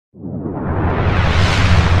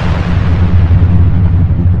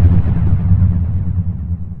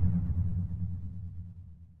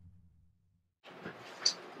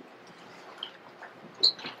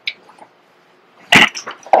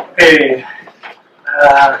Okay,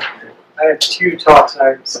 I have two talks.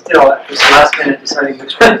 I'm still at this last minute deciding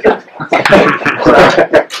which one to give. So,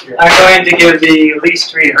 I'm going to give the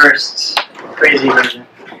least rehearsed crazy version.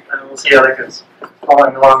 We'll see how that goes.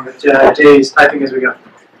 Following along with Jay's typing as we go.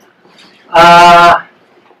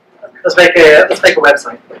 Let's make a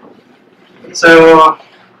website. So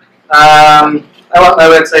I want my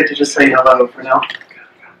website to just say hello for now.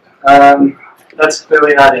 That's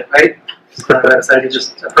clearly not it, right? It's not a website, it's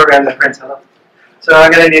just a program that prints hello. So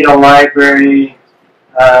I'm going to need a library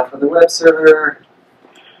for the web server.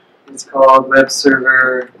 It's called web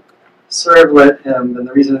server servlet m, and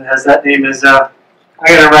the reason it has that name is I'm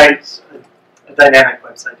going to write a dynamic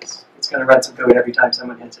website. It's going to run some code every time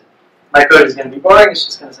someone hits it. My code is going to be boring. It's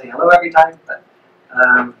just going to say hello every time, but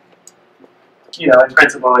you know, in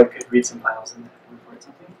principle, it could read some files and import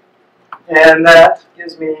something. And that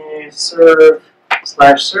gives me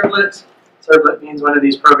serve/servlet. Servlet means one of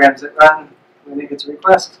these programs that run when it gets a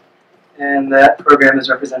request, and that program is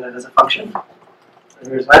represented as a function. So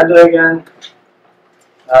here's lambda again,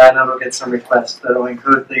 and then we'll get some requests that will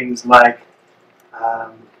include things like, you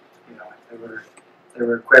know, if there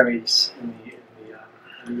were queries in the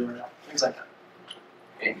URL, things like that.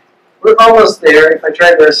 Okay, we're almost there. If I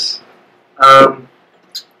try this, then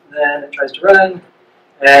it tries to run,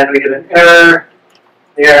 and we get an error.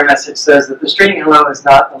 The error message says that the string hello is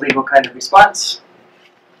not a legal kind of response.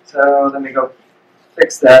 So let me go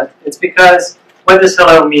fix that. It's because, what does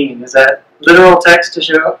hello mean? Is that literal text to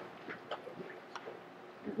show up?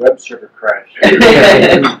 Your web server crashed. It's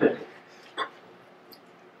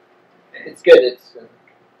good. It's good. So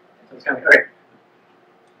it's coming. Okay.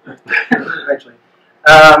 Eventually.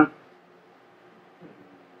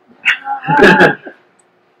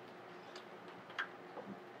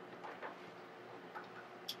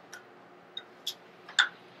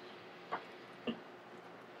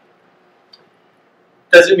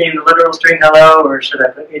 Does it mean the literal string hello, or should I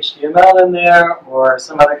put HTML in there, or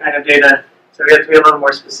some other kind of data? So we have to be a little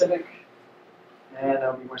more specific, and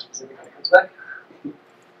I'll be more specific when it comes back. Okay,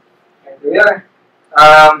 there we are.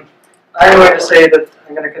 I'm going to say that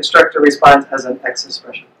I'm going to construct a response as an X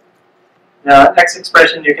expression. Now, an X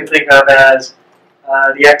expression you can think of as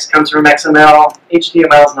the X comes from XML.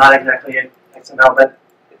 HTML is not exactly XML, but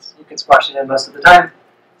you can squash it in most of the time.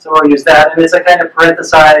 So we'll use that, and it's a kind of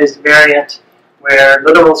parenthesized variant where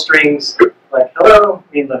literal strings like hello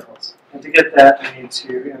mean literals. And to get that, I need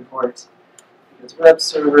to import this web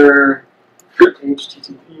server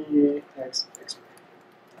HTTP X expr.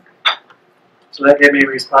 So that gave me a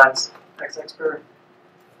response X expr.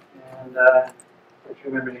 And I have to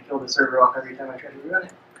remember to kill the server off every time I try to rerun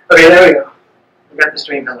it. Okay, there we go. We got the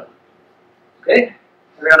string hello. Okay,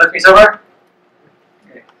 everyone with me so far?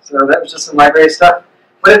 Okay, so that was just some library stuff.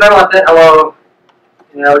 What if I want that hello?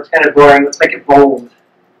 You know, it's kind of boring. Let's make it bold.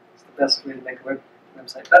 It's the best way to make a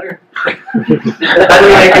website better. How do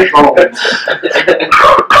we make it bold?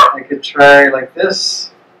 I could try like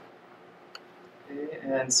this. Okay,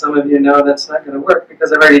 and some of you know that's not going to work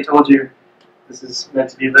because I've already told you this is meant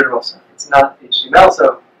to be literal stuff. It's not HTML,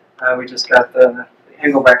 so we just got the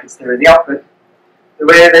angle brackets there in the output. The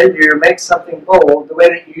way that you make something bold, the way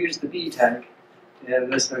that you use the B tag in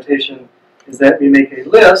this notation is that we make a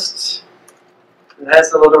list. It has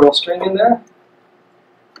the literal string in there,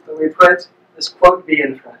 but we put this quote B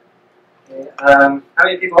in front. Okay. How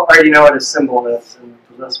many people already know what a symbol is in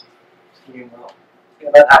the Lisp scheme? Well, yeah,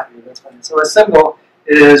 about half of you, that's fine. So a symbol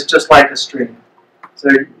is just like a string. So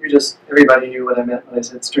everybody knew what I meant when I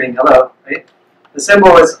said string hello, right? The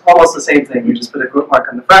symbol is almost the same thing. You just put a quote mark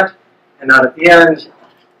on the front and not at the end.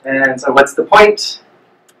 And so what's the point?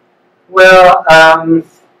 Well,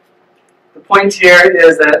 the point here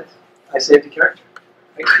is that I saved a character.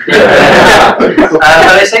 But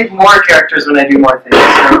I save more characters when I do more things.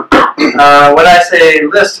 So when I say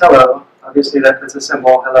list hello, obviously that puts a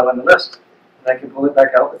symbol hello in the list. And I can pull it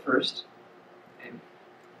back out with first. Okay.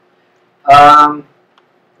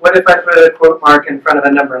 What if I put a quote mark in front of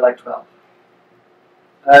a number like 12?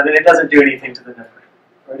 Then it doesn't do anything to the number.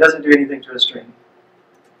 Or it doesn't do anything to a string.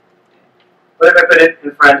 What if I put it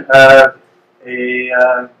in front of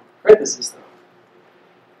a parenthesis though?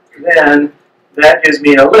 Then that gives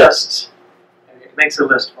me a list, and it makes a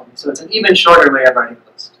list for me. So it's an even shorter way of writing a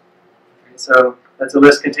list. Okay, so that's a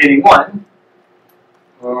list containing 1,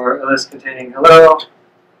 or a list containing hello,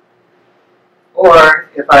 or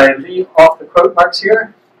if I leave off the quote marks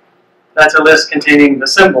here, that's a list containing the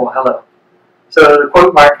symbol hello. So the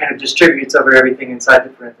quote mark kind of distributes over everything inside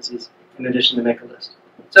the parentheses in addition to make a list.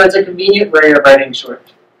 So it's a convenient way of writing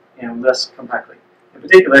short lists compactly. In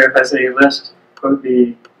particular, if I say list quote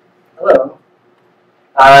B hello,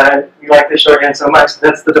 We like this shorthand so much,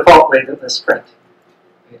 that's the default way that lists print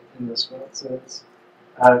in this world. So it's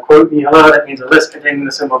quote me hello, that means a list containing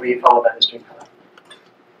the symbol b followed by the string hello.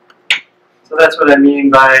 So that's what I mean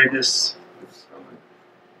by this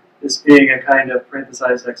being a kind of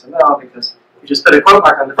parenthesized XML, because you just put a quote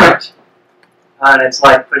mark on the front. And it's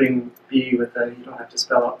like putting B with a, you don't have to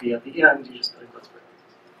spell out B at the end, you just put a close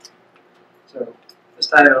parenthesis. So this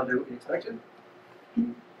time it'll do what we expected.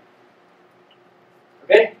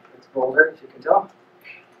 Okay, it's bolder if you can tell.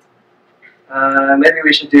 Maybe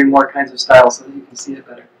we should do more kinds of styles so that you can see it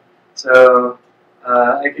better. So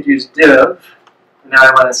I could use div, and now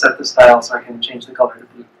I want to set the style so I can change the color to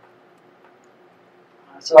blue.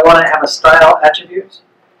 So I want to have a style attribute,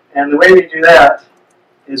 and the way we do that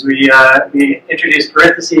is we introduce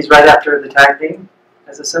parentheses right after the tag name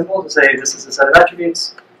as a symbol to say this is a set of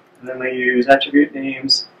attributes, and then we use attribute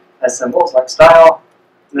names as symbols like style,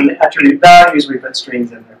 and then the attribute values we put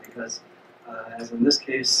strings in there because, as in this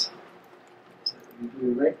case,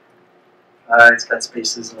 right? It's got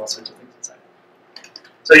spaces and all sorts of things inside.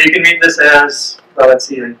 So you can read this as, well, let's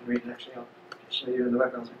see, I can read it actually. I'll show you in the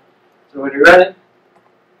web browser. So when we run it,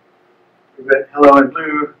 we put hello in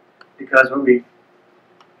blue because what we, no,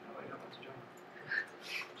 I don't want to join.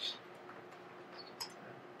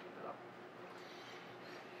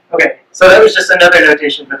 Okay, so that was just another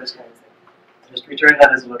notation for this kind of thing. Just return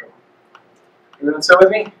that as a literal. Everyone still with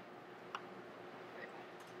me?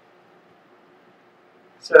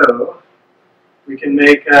 So we can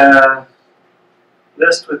make a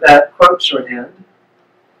list with that quote shorthand.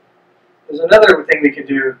 There's another thing we can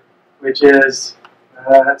do, which is,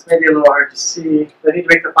 it's maybe a little hard to see. Do I need to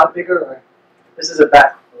make the font bigger? Or this is a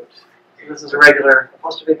back quote. So this is a regular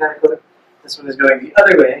apostrophe kind of quote. This one is going the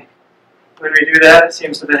other way. When we do that, it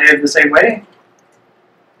seems to behave the same way.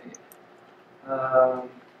 Or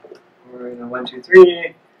 1, 2,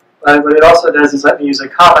 3. But what it also does is let me use a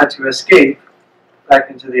comma to escape back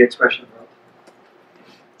into the expression world.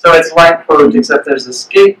 So it's like quote, except there's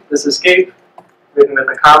escape, this escape, written with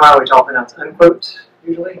a comma, which I'll pronounce unquote,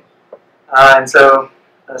 usually. And so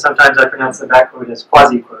sometimes I pronounce the back quote as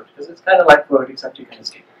quasi-quote, because it's kind of like quote, except you can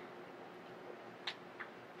escape.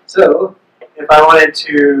 So if I wanted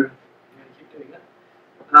to, I'm going to keep doing that.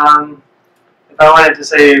 If I wanted to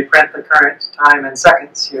say print the current time in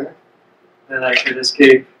seconds here, then I could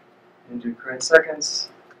escape and do current seconds,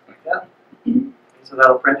 like that. So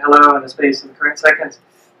that'll print hello in the space in the current seconds,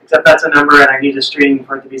 except that's a number and I need a string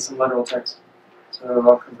for it to be some literal text. So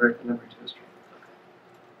I'll convert the number to a string.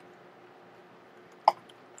 Okay.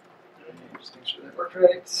 Just make sure that worked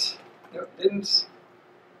right. No, it didn't.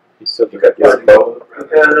 You still got the other quote?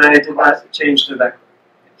 Because I did not change to backquote.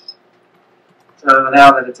 So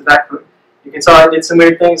now that it's a backquote, you can see I did some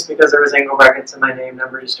weird things because there was angle brackets in my name,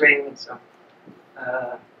 number, string, and so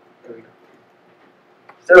there we go.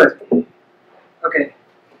 Still with me. Okay.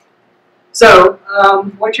 So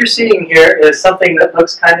what you're seeing here is something that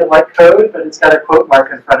looks kind of like code, but it's got a quote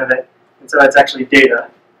mark in front of it, and so it's actually data.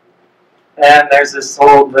 And there's this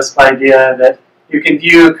whole Lisp idea that you can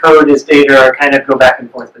view code as data or kind of go back and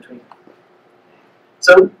forth between them.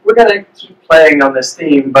 So we're going to keep playing on this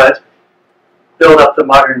theme, but build up the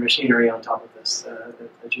modern machinery on top of this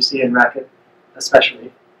that you see in Racket,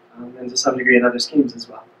 especially, and to some degree in other schemes as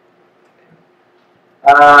well.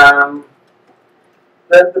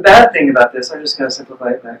 The bad thing about this, I'm just going to simplify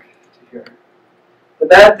it back to here. The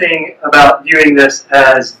bad thing about viewing this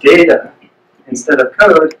as data instead of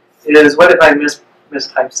code is, what if I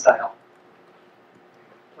mistype style?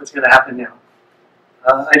 What's going to happen now?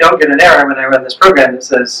 I don't get an error when I run this program that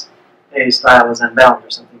says, hey, style is unbound or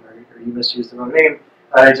something, or you misused the wrong name.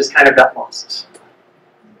 I just kind of got lost.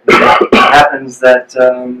 It happens that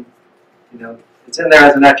it's in there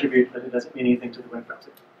as an attribute, but it doesn't mean anything to the web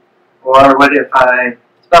browser. Or what if I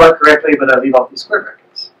spell it correctly, but I leave off these square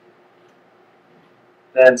brackets?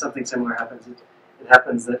 Then something similar happens. It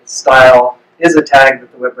happens that style is a tag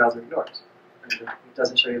that the web browser ignores. And it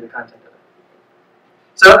doesn't show you the content of it.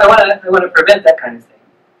 So I want to prevent that kind of thing.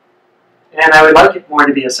 And I would like it more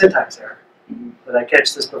to be a syntax error, that I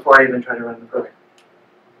catch this before I even try to run the program.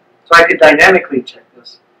 So I could dynamically check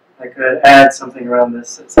this. I could add something around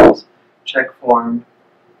this that says check form,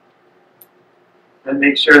 and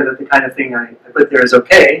make sure that the kind of thing I put there is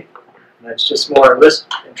okay. And that's just more Lisp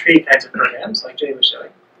and tree kinds of programs, like Jay was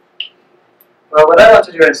showing. Well, what I want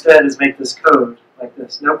to do instead is make this code like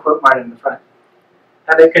this, no quote mark in the front.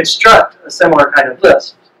 Have it construct a similar kind of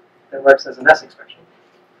Lisp that works as an S expression.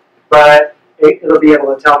 But it'll be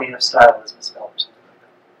able to tell me if style is misspelled or something like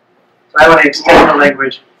that. So I want to extend the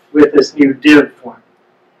language with this new div form.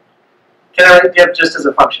 Can I write div just as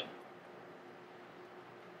a function?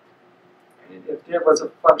 And if div was a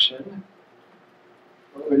function,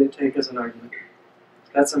 what would it take as an argument?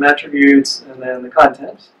 It's got some attributes and then the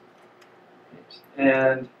content.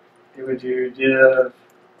 And it would do div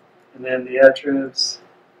and then the attributes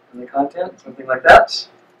and the content, something like that.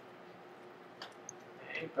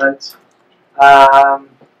 Okay, but you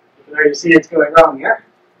can already see it's going wrong here.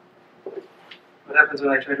 What happens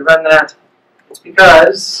when I try to run that? It's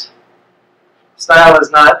because style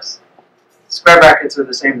is not, square brackets are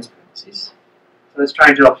the same as parentheses. So it's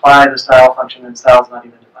trying to apply the style function and style is not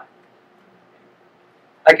even defined.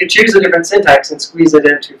 I could choose a different syntax and squeeze it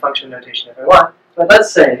into function notation if I want, but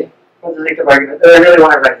let's say, for the sake of argument, that I really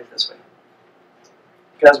want to write it this way.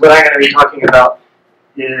 Because what I'm going to be talking about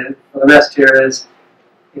for the rest here is,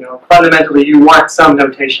 fundamentally you want some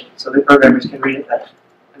notation so that programmers can read it better.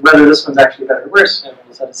 And whether this one's actually better or worse,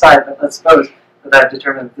 we'll set aside, but let's suppose that I've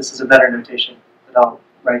determined that this is a better notation that I'll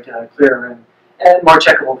write clearer and more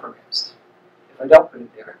checkable programs if I don't put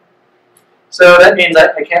it there. So that means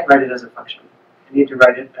I can't write it as a function. I need to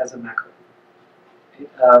write it as a macro.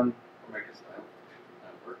 I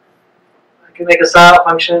can make a style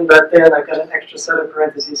function, but then I've got an extra set of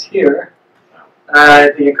parentheses here.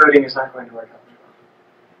 The encoding is not going to work out very well.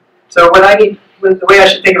 So what I need, the way I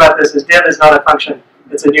should think about this is div is not a function,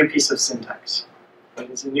 it's a new piece of syntax.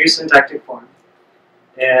 It's a new syntactic form.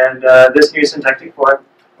 And this new syntactic form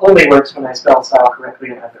only works when I spell style correctly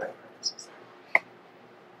and have the right parentheses.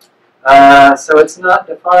 So it's not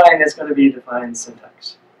defined, it's going to be defined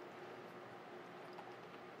syntax.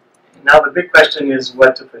 And now the big question is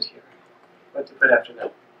what to put here. What to put after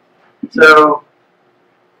that. So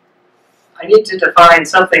I need to define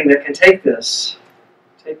something that can take this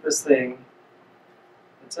thing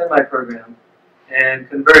that's in my program and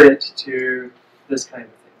convert it to this kind of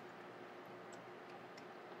thing.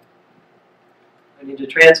 I need to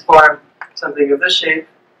transform something of this shape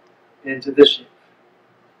into this shape.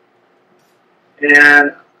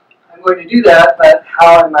 And I'm going to do that, but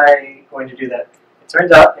how am I going to do that? It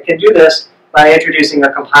turns out I can do this by introducing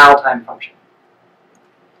a compile time function.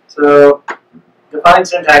 So define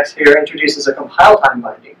syntax here introduces a compile time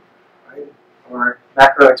binding, right, or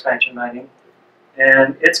macro expansion binding,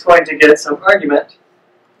 and it's going to get some argument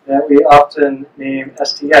that we often name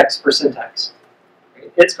stx for syntax.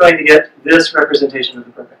 It's going to get this representation of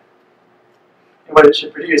the program. And what it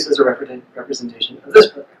should produce is a representation of this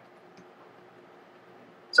program.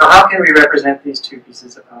 So how can we represent these two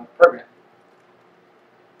pieces of program?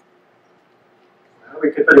 Well,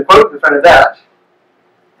 we could put a quote in front of that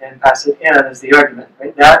and pass it in as the argument.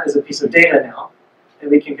 Right? That is a piece of data now, and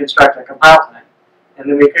we can construct a compile time. And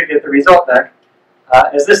then we could get the result back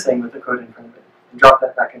as this thing with the code in front of it, and drop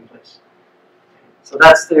that back in place. So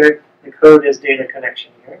that's the code as data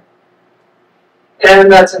connection here.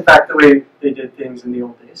 And that's in fact the way they did things in the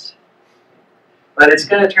old days. But it's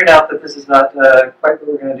going to turn out that this is not quite what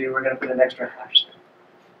we're going to do. We're going to put an extra hash there.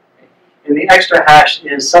 And the extra hash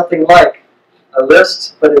is something like a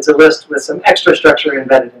list, but it's a list with some extra structure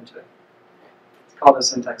embedded into it. It's called a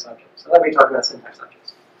syntax object. So let me talk about syntax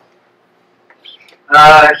objects.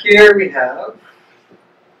 Here we have,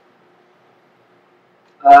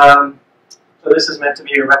 so this is meant to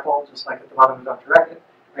be a REPL, just like at the bottom of Dr. Racket.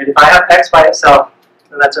 Right? If I have x by itself,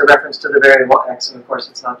 then that's a reference to the variable x, and of course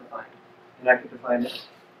it's not defined. And I can define it.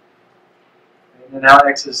 And now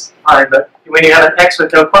x is defined, but when you have an x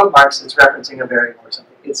with no quote marks, it's referencing a variable or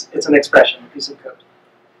something. It's an expression, a piece of code.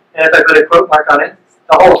 And if I put a quote mark on it,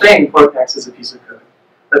 the whole thing, quote x, is a piece of code.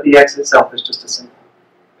 But the x itself is just a symbol.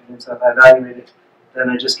 And so if I evaluate it, then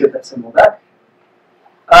I just get that symbol back.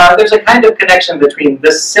 There's a kind of connection between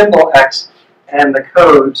this symbol x and the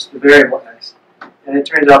code, the variable x. And it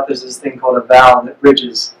turns out there's this thing called a val that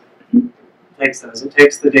bridges, takes those. It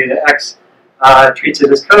takes the data x, treats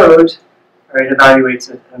it as code, right,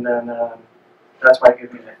 evaluates it, and then that's why it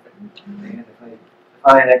gives me that thing. And if I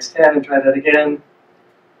define x10 and try that again,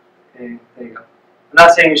 okay, there you go. I'm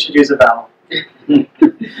not saying you should use a val,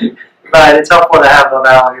 but it's helpful to have a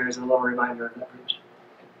val here as a little reminder of that bridge.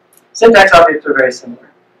 Syntax objects are very similar.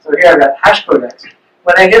 So here I've got hash code x.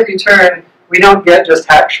 When I hit return, we don't get just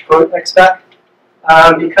hash code x back,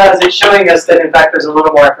 because it's showing us that in fact there's a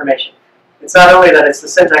little more information. It's not only that it's the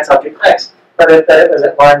syntax object x, but that it was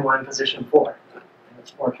at line 1, position 4. And it's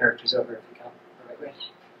 4 characters over if you count the right way.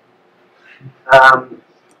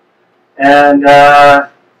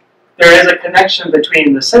 There is a connection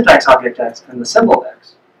between the syntax object x and the symbol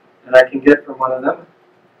x. And I can get from one of them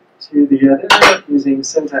to the other using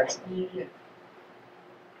syntax e,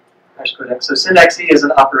 hash code x. So syntax e is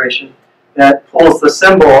an operation that pulls the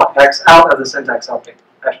symbol x out of the syntax object,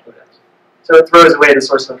 hash code x. So it throws away the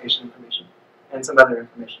source location information and some other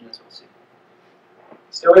information, as we'll see.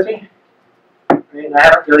 Still with me? And I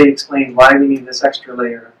haven't really explained why we need this extra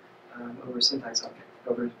layer over syntax object,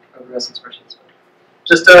 over S expressions.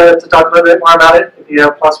 Just to talk a little bit more about it, if you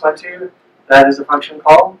have +1, 2, that is a function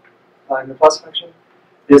call, applying the plus function.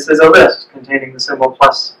 This is a list containing the symbol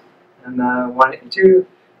plus and 1 and 2.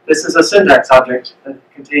 This is a syntax object that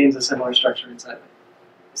contains a similar structure inside of it.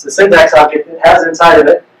 It's a syntax object that has inside of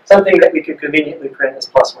it something that we could conveniently print as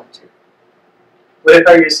 +1, 2. What if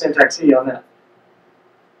I use syntax E on that?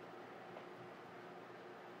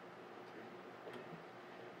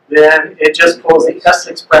 Then it just pulls the S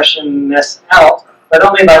expressionness out, but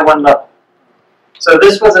only by one level. So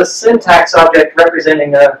this was a syntax object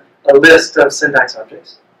representing a list of syntax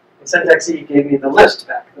objects. And syntax E gave me the list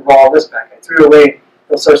back, the raw list back. I threw away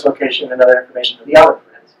the source location and other information to the outer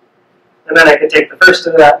friends. And then I could take the first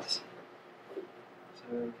of that.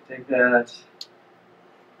 So I could take that,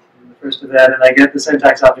 and the first of that, and I get the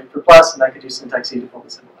syntax object for plus, and I could use syntax E to pull the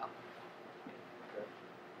symbol out.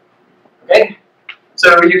 Okay?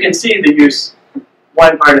 So you can see the use.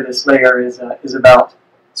 One part of this layer is about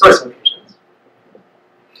source locations,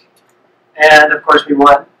 and of course we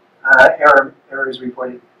want errors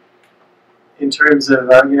reported in terms of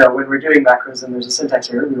when we're doing macros and there's a syntax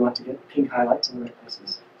error, we want to get pink highlights in the right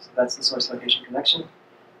places. So that's the source location connection.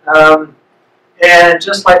 And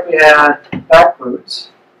just like we had back quotes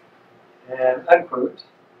and unquote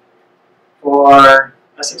for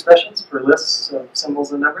S expressions for lists of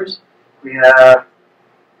symbols and numbers, we have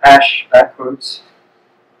hash back quotes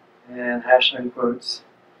and hash unquotes.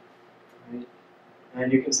 Right?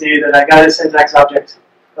 And you can see that I got a syntax object,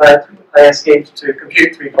 but I escaped to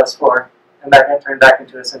compute 3 plus 4, and that got turned back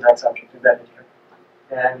into a syntax object embedded here.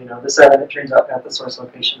 And the 7, it turns out, got the source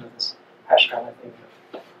location of this hash kind of thing.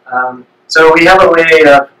 So we have a way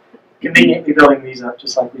of conveniently building these up,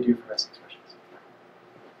 just like we do for S expressions.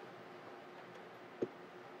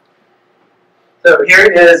 So here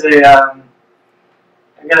is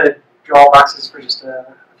I'm going to draw boxes for just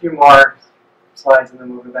a few more slides, and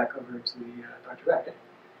then we'll go back over to the Dr. Racket.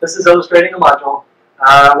 This is illustrating a module.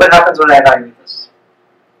 What happens when I evaluate this?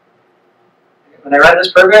 When I run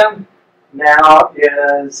this program, now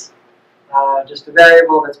is just a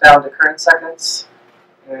variable that's bound to current seconds,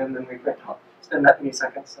 and then we print spend that many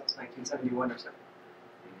seconds. That's 1971 or so.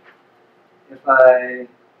 If I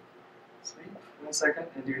sleep 1 second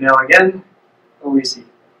and do now again, what do we see?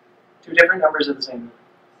 2 different numbers of the same number.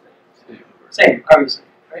 Same, obviously,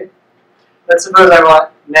 right? Let's suppose I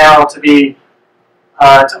want now to be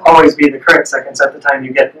to always be the current seconds at the time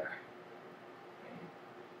you get there.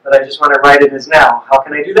 But I just want to write it as now. How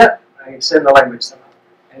can I do that? I extend the language somehow.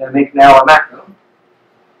 And I make now a macro.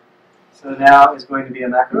 So now is going to be a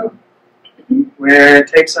macro where it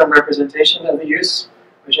takes some representation of the use,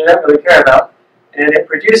 which I don't really care about, and it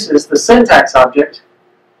produces the syntax object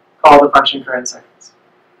called the function current seconds.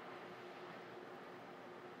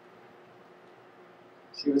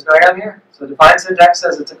 See what's going on here? So define syntax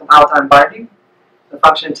says it's a compile time binding. The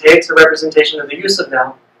function takes a representation of the use of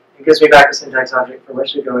now and gives me back a syntax object for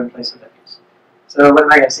which to go in place of that use. So what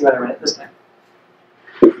am I going to see when I run it this time?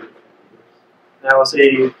 Now we'll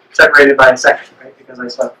see separated by a second, right? Because I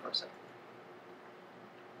slept for a second.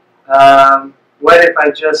 What if I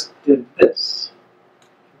just did this?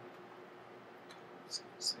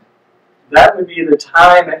 That would be the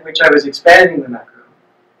time at which I was expanding the macro.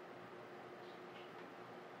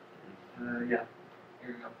 Yeah, here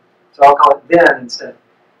we go. So I'll call it then instead.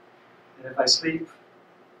 And if I sleep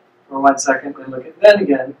for 1 second and look at then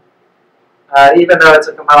again, even though it's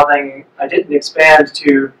a compile thing, I didn't expand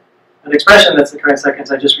to an expression that's the current seconds,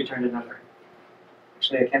 I just returned a number.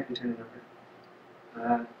 Actually, I can't return a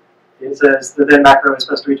number. It says the then macro is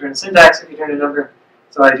supposed to return a syntax if you return a number,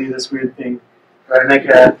 so I do this weird thing where I make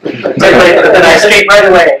a template and then I escape right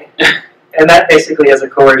away. And that basically is a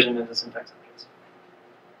coercion into syntax objects.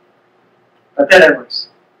 But then it works.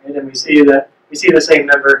 Right? And we see the same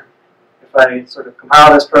number. If I sort of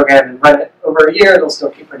compile this program and run it over a year, it'll still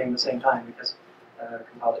keep printing the same time because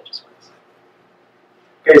compile it just works.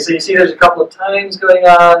 Okay, so you see there's a couple of times going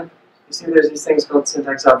on. You see there's these things called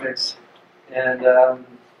syntax objects. And yeah,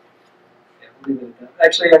 we'll leave it at that.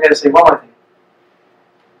 Actually, I'm going to say one more thing.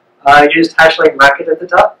 I used hashlane Racket at the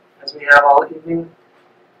top, as we have all evening.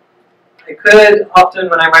 I could, often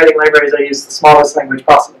when I'm writing libraries, I use the smallest language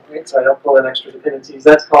possible, right? So I don't pull in extra dependencies.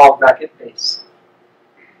 That's called Racket base.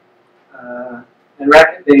 And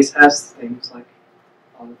Racket base has things like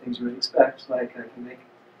all the things you would expect, like I can make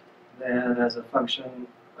then as a function,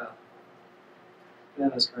 well,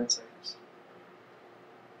 then as current seconds.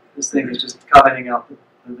 This thing is just commenting out the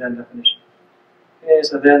then definition. Okay,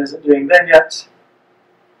 so then isn't doing then yet.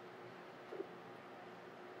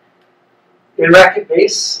 in Racket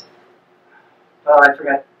base, well, I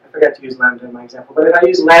forgot to use lambda in my example, but if I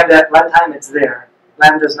use lambda at runtime, it's there.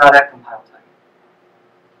 Lambda is not at compile time.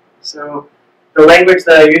 So the language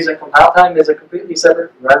that I use at compile time is a completely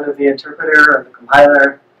separate run of the interpreter or the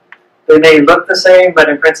compiler. They may look the same, but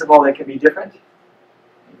in principle they can be different.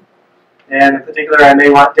 And in particular, I may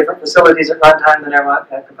want different facilities at runtime than I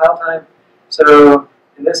want at compile time. So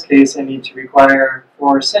in this case, I need to require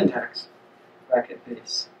for syntax, Racket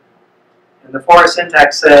base. And the for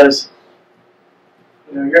syntax says,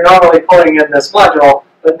 you're normally pulling in this module,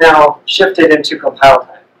 but now shift it into compile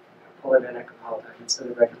time. Pull it in at compile time instead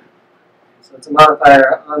of regular. So it's a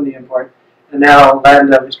modifier on the import. And now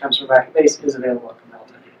lambda, which comes from Racket base, is available at compile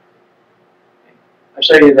time. I'll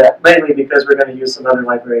show you that mainly because we're going to use some other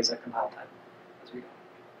libraries at compile time as we go.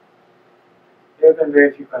 There have been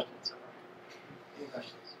very few questions so far. Any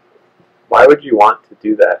questions? Why would you want to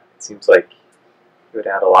do that? It seems like it would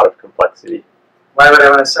add a lot of complexity. Why would I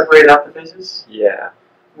want to separate out the phases? Yeah.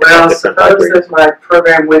 Well, suppose that my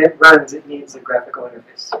program, when it runs, it needs a graphical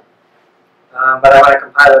interface. But I want to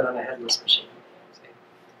compile it on a headless machine.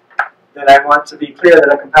 Then I want to be clear that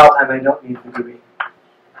at compile time I don't need the GUI.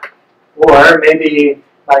 Or maybe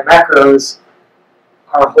my macros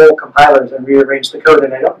are whole compilers and rearrange the code,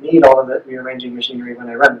 and I don't need all of that rearranging machinery when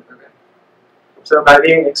I run the program. So by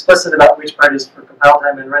being explicit about which part is for compile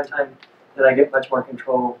time and runtime, then I get much more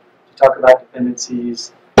control to talk about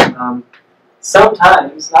dependencies.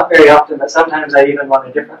 Sometimes, not very often, but sometimes I even want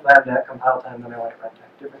a different lambda at compile time than I want at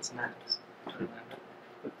runtime. Different semantics.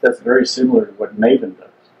 That's very similar to what Maven does.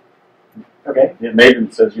 Okay. Yeah,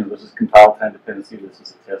 Maven says, this is compile time dependency, this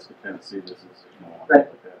is a test dependency, this is, right.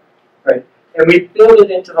 Like that. Right. And we build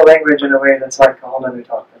it into the language in a way that's like a whole other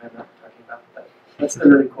talk that I'm not talking about. But that's the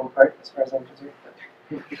really cool part as far as I'm concerned.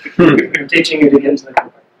 I'm teaching you to get into the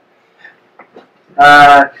cool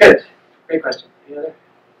part. Good. Great question. Any other?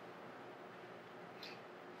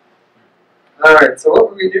 All right, so what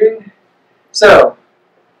were we doing? So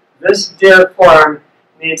this div form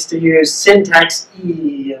needs to use syntax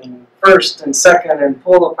E and first and second and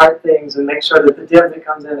pull apart things and make sure that the div that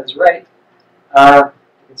comes in is right. You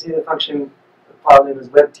can see the function, the file name is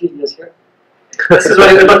webtedious here. This is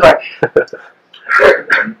what it would look like.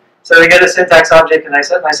 So we get a syntax object and I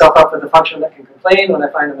set myself up with a function that can complain when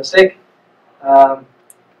I find a mistake. I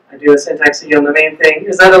do a syntax E on the main thing.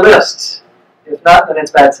 Is that a list? If not, then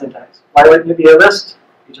it's bad syntax. Why wouldn't it be a list?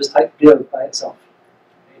 You just type div by itself.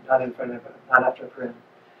 Okay, not in front of it, not after a paren.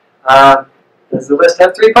 Does the list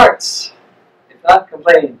have 3 parts? If not,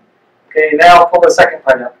 complain. Okay, now pull the second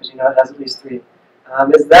part up because you know it has at least 3.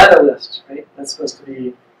 Is that a list? Right? That's supposed to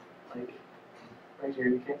be like right here.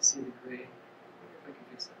 You can't see the gray. If I can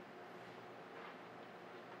fix that.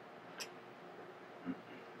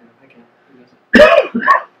 Yeah, I can. Who doesn't?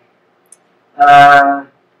 Yeah, I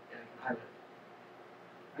can hide it.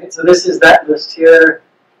 Right, so this is that list here.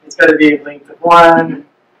 It's got to be length of 1.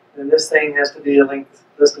 Then this thing has to be a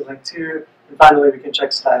list of length 2. And finally, we can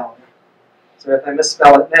check style. So if I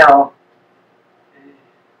misspell it now,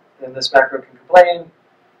 then this macro can complain,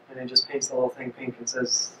 and it just paints the whole thing pink and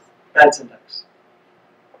says bad syntax.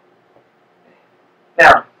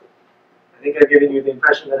 Now, I think I've given you the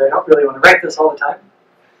impression that I don't really want to write this all the time.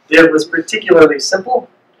 Div was particularly simple.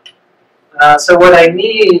 So what I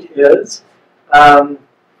need is I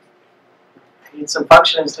need some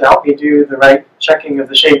functions to help me do the right checking of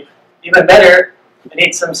the shape. Even better, I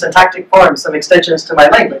need some syntactic forms, some extensions to my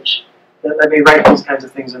language that let me write these kinds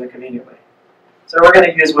of things in a convenient way. So we're going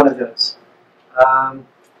to use one of those.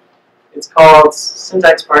 It's called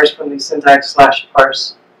syntax parse from the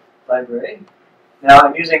syntax/parse library. Now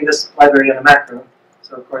I'm using this library in a macro,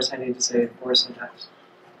 so of course I need to say for syntax.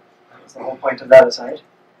 That's the whole point of that aside.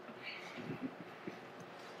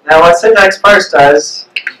 Now what syntax parse does,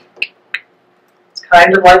 it's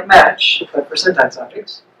kind of like match, but for syntax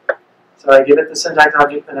objects. So I give it the syntax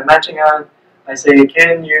object that I'm matching on. I say,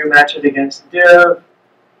 can you match it against div,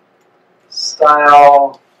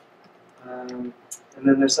 style, and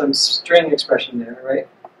then there's some string expression there, right?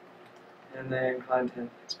 And then content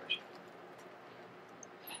expression.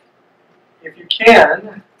 If you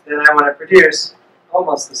can, then I want to produce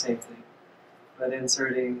almost the same thing, but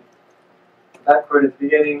inserting that quote at the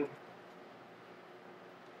beginning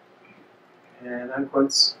and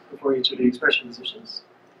unquotes before each of the expression positions.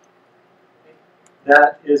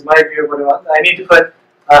 That is my view of what I want. I need to put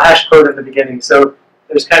a hash quote at the beginning. So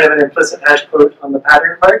there's kind of an implicit hash quote on the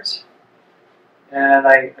pattern part. And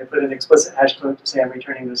I put an explicit hash quote to say I'm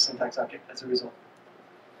returning this syntax object as a result.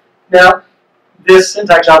 Now, this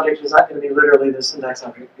syntax object is not going to be literally this syntax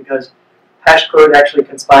object because hash code actually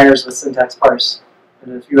conspires with syntax parse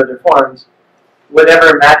and a few other forms.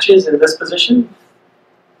 whatever matches in this position.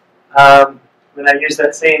 When I use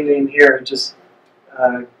that same name here, it just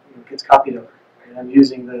gets copied over. Right? I'm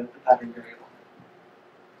using the pattern variable.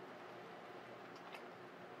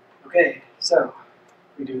 Okay, so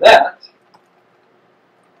we do that.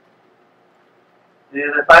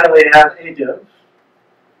 And I finally have a div.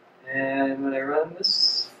 And when I run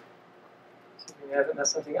this, I haven't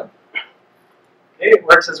messed something up. Okay, it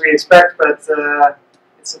works as we expect, but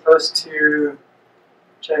it's supposed to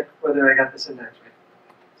check whether I got the syntax right.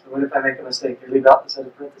 So what if I make a mistake? I leave out the set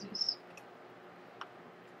of parentheses.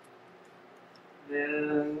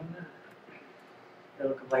 Then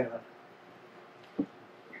it'll complain about it.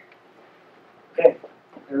 Okay,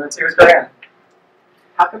 let's see what's going on.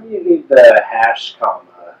 How come you need the hash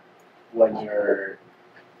comma when you're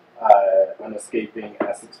on escaping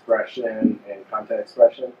S expression and content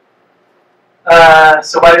expression?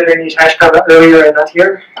 So why did I use hash comma earlier and not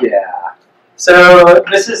here? Yeah. So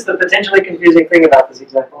this is the potentially confusing thing about this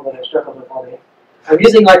example that I've struggled with all day. I'm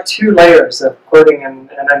using like two layers of quoting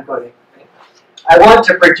and unquoting. Right? I want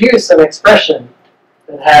to produce an expression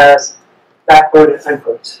that has backquote and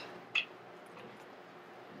unquote.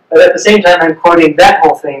 But at the same time, I'm quoting that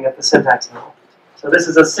whole thing at the syntax level. So this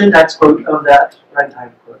is a syntax quote of that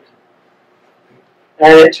runtime quote.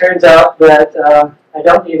 And it turns out that I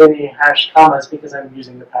don't need any hash commas because I'm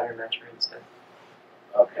using the pattern matcher instead.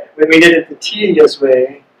 Okay. When we did it the tedious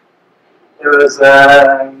way, there was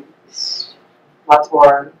lots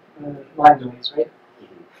more line noise, right?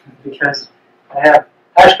 Because I have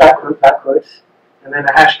hash backquote, and then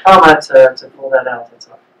a hash comma to pull that out.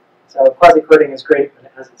 So quasi-quoting is great, but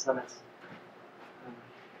it has its limits.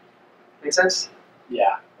 Make sense?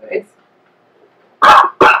 Yeah. Okay.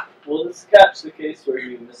 Will this catch the case where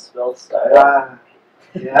you misspelled style?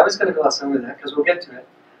 Yeah, I was going to gloss over that because we'll get to it.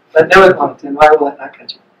 But no, it won't. And why will it not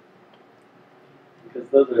catch it? Because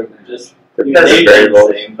those are just Because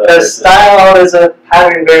Because style is a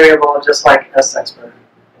pattern variable just like sexpert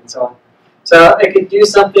and so on. So I could do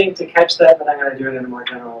something to catch that, but I'm going to do it in a more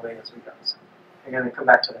general way as we go. So I'm going to come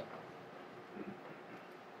back to that.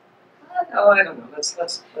 No, I don't know. Let's do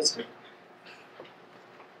it.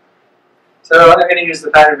 So I'm going to use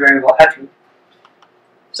the pattern variable attribute.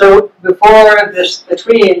 So before this,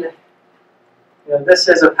 between, this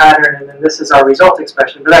is a pattern and then this is our result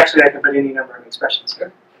expression, but actually I can put any number of expressions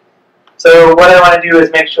here. So what I want to do is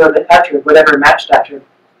make sure that attribute, whatever matched attribute,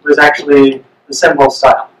 was actually the symbol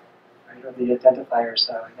style, right, or the identifier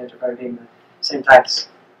style, identifier being the syntax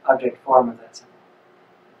object form of that symbol.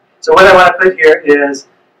 So what I want to put here is,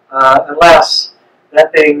 unless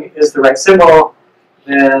that thing is the right symbol,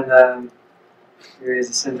 then here is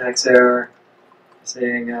a syntax error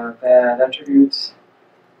saying bad attributes.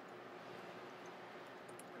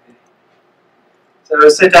 Okay. So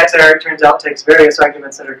syntax error, it turns out, takes various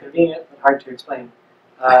arguments that are convenient but hard to explain.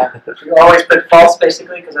 You always put false,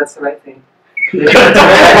 basically, because that's the right thing. Then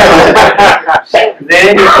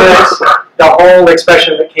you put the whole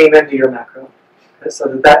expression that came into your macro, so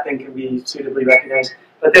that thing can be suitably recognized.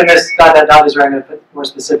 But then this dot is where I'm going to put more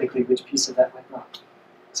specifically which piece of that went wrong.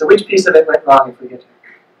 So which piece of it went wrong if we get to it?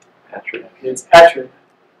 attribute. It's attrib.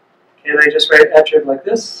 Can I just write attrib like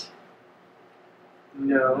this?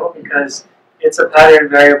 No, because it's a pattern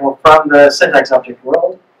variable from the syntax object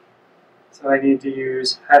world. So I need to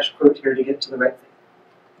use hash quote here to get to the right thing.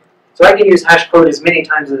 So I can use hash quote as many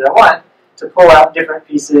times as I want to pull out different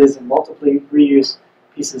pieces and multiply reuse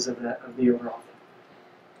pieces of the overall thing.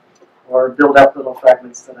 Or build up little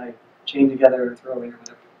fragments that I chain together or throw in or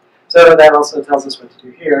whatever. So that also tells us what to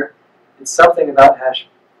do here. It's something about hash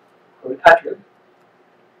quote attrib.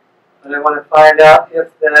 But I want to find out if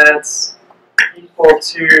that's equal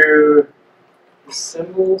to the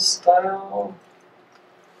symbol style.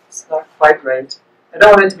 It's not quite right. I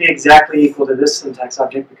don't want it to be exactly equal to this syntax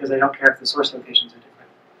object because I don't care if the source locations are different.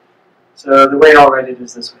 So the way I'll write it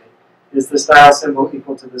is this way. Is the style symbol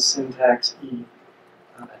equal to the syntax E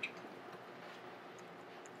attribute?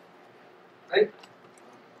 Right?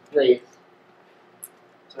 Raise.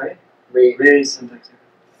 Sorry? Raise. Syntax error.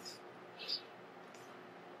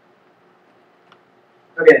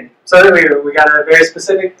 Okay, so there we go. We got a very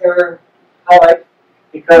specific error highlight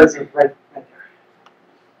because of right there.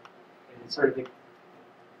 And sort of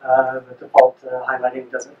the default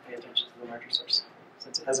highlighting doesn't pay attention to the larger source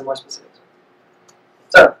since it has a more specific source.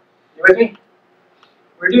 So, you with me?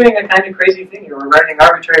 We're doing a kind of crazy thing here. We're writing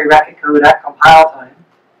arbitrary Racket code at compile time.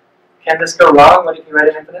 Can this go wrong? What if you write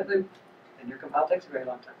an infinite loop? And your compile takes a very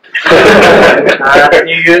long time. Then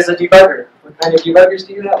you use a debugger. What kind of debuggers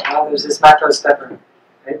do you have? Well, there's this macro stepper.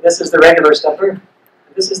 Right? This is the regular stepper.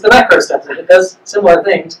 This is the macro stepper. It does similar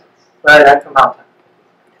things, but at compile time.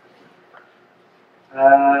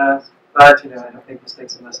 But, you know, I don't make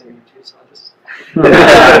mistakes unless I need to, so I'll just...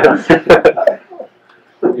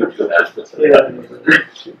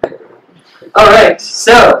 All right,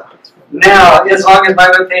 so now, as long as my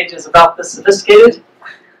web page is about this sophisticated,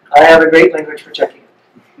 I have a great language for checking it.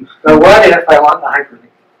 But what if I want the hyperlink?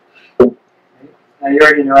 Okay. Now, you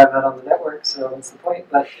already know I'm not on the network, so what's the point?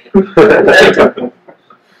 But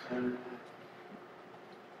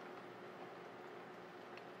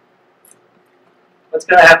what's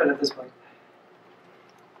going to happen at this point?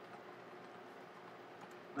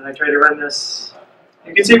 When I try to run this,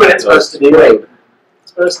 you can see what it's supposed to be, right?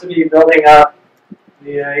 It's supposed to be building up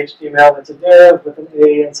the HTML that's a div with an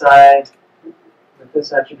A inside with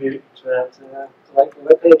this attribute that like the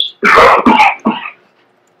web page.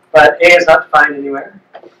 But A is not defined anywhere.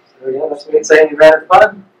 So yeah, that's what it's saying right at the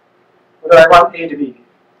bottom. What do I want A to be?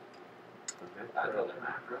 I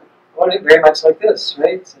want it very much like this,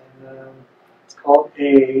 right? And, it's called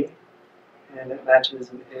A, and it matches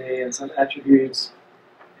an A and some attributes.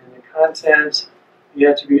 And the content, the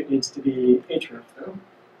attribute needs to be href though.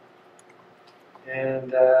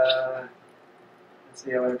 And let's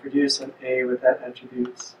see, I want to produce an A with that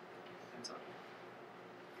attributes and so on.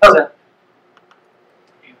 How's that?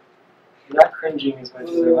 You're not cringing as much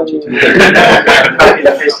as I want you to. Copy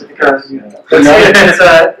and paste it because let's see if it's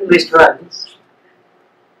at least runs.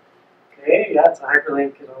 Okay, yeah, it's a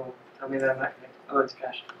hyperlink. It'll tell me that I'm not connected. Oh, it's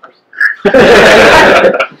cached, of course.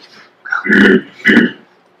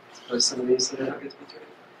 Suppose some of these so they don't get to be turned.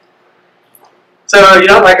 So you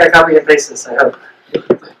don't like I copy and paste this, I hope.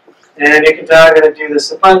 And you can tell I'm going to do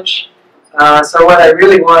this a bunch. So what I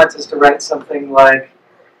really want is to write something like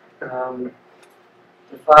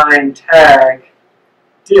define tag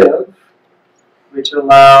div, which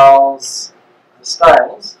allows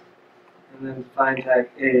styles, and then define tag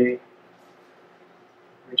A,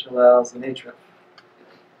 which allows an href.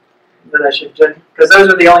 Then I should, because those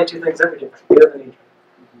are the only two things that are different, div and href.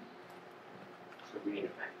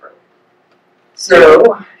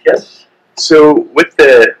 So, yes? So with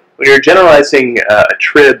when you're generalizing a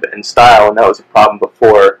trib and style, and that was a problem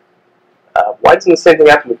before, why doesn't the same thing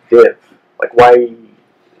happen with div? Like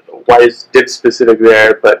why is div specific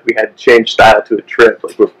there, but we had to change style to a trib?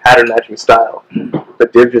 Like we're pattern matching style,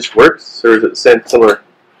 but div just works, or is it the same similar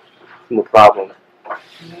problem?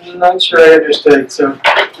 I'm not sure I understood. So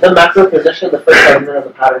the macro position, the first element of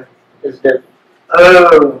the pattern, is div.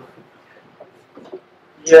 Oh.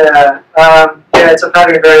 Yeah. Yeah, it's a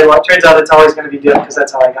pattern variable. It turns out it's always going to be div because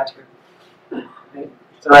that's how I got here. Right?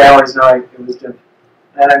 So I always know it was div.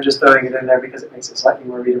 And I'm just throwing it in there because it makes it slightly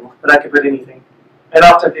more readable. But I could put anything. And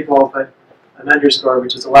often people will put an underscore,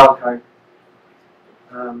 which is a wildcard,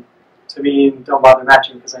 to mean don't bother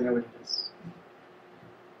matching because I know what it is.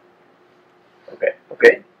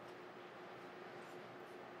 Okay.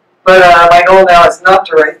 But my goal now is not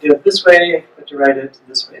to write div this way, but to write it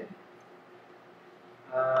this way.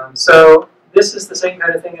 So this is the same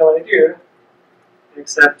kind of thing I want to do,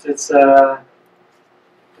 except it's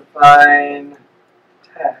define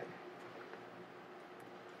tag,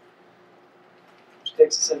 which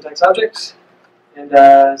takes a syntax object and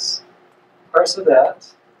does parse of that,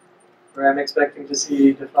 where I'm expecting to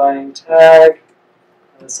see define tag,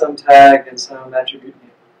 some tag, and some attribute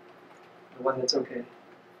name, the one that's okay.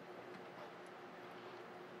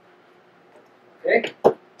 Okay.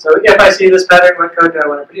 So if I see this pattern, what code do I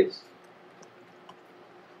want to produce?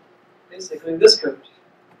 Basically this code.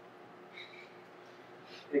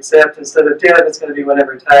 Except instead of div, it's going to be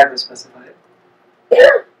whatever tag was specified. So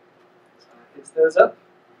I fix those up.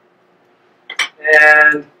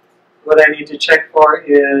 And what I need to check for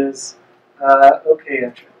is OK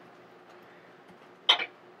entry.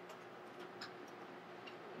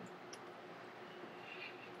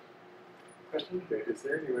 Question? Okay, is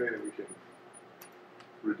there any way that we can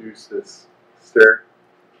reduce this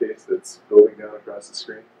staircase that's building down across the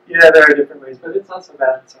screen? Yeah, there are different ways, but it's not so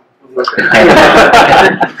bad. So we'll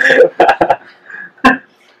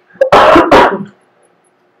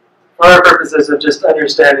For our purposes of just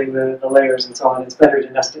understanding the layers and so on, it's better to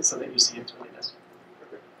nest it so that you see it's really nested.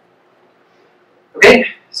 Okay,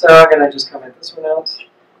 so I'm going to just comment this one out.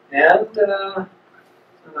 And, I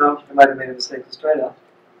don't know, I might have made a mistake. Let's try it out.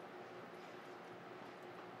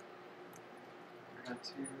 I got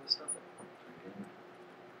to stop it.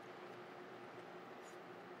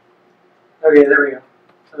 Okay, there we go.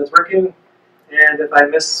 So it's working. And if I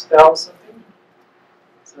misspell something,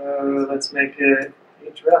 so let's make it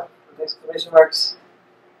href with exclamation marks,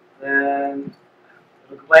 then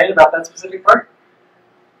it'll complain about that specific part.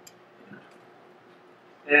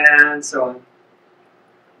 And so on.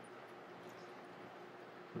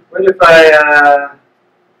 What if I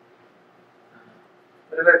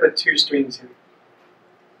What if I put 2 strings here?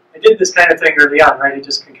 I did this kind of thing early on, right? I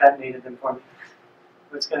just concatenated them for me.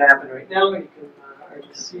 What's going to happen right now? You can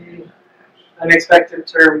already see unexpected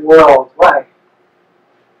term world. Why?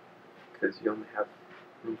 Because you only have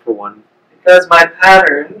room for one. Because my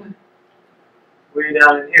pattern way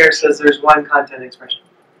down in here says there's one content expression.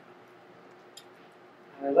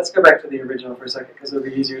 Let's go back to the original for a second because it'll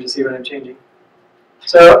be easier to see what I'm changing.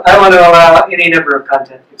 So I want to allow any number of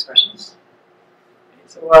content expressions.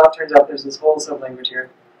 So well, it turns out there's this whole sublanguage here.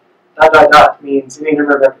 Dot dot dot means any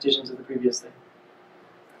number of repetitions of the previous thing.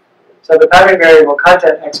 So the pattern variable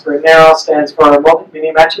content expert now stands for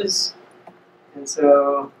mini matches. And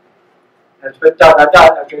so I have to put dot dot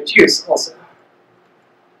dot after its use also.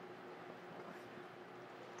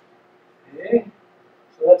 Okay,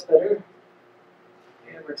 so that's better.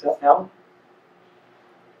 Okay, it works out now.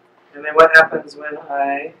 And then what happens when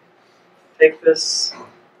I take this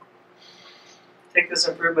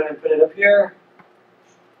improvement and put it up here?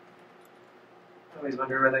 I always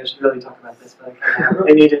wonder whether I should really talk about this, but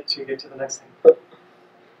I need it to get to the next thing.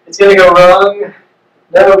 It's going to go wrong.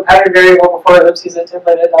 No pattern variable before ellipses and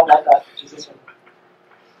templated dot dot dot, which is this one.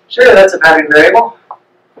 Sure, that's a pattern variable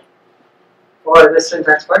for this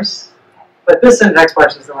syntax parse, but this syntax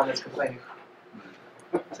parse is the one that's complaining.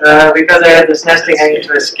 Because I had this nesting, I need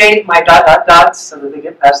to escape my dot dot dots so that they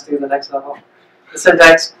get passed through the next level. The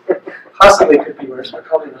syntax possibly could be worse, but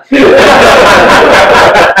probably not. We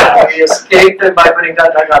escape them by putting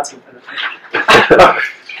dot dot dots in front of it.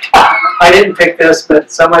 I didn't pick this,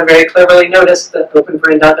 but someone very cleverly noticed that open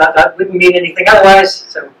paren dot dot dot wouldn't mean anything otherwise,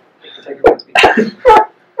 so you can take it with me.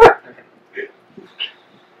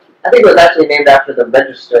 I think it was actually named after the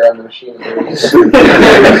register on the machine.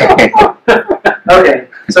 Okay,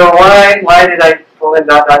 so why did I pull in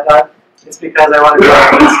dot dot dot? It's because I want to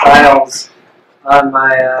create styles on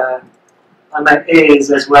my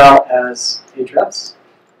A's as well as hrefs.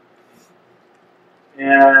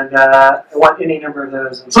 And I want any number of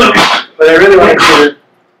those. And so what I really want to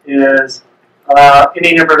do is allow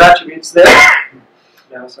any number of attributes there.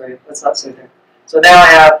 No, sorry, let's not say there. So now I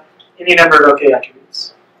have any number of OK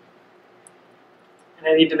attributes. And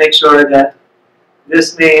I need to make sure that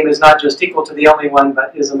this name is not just equal to the only one,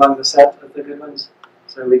 but is among the set of the good ones.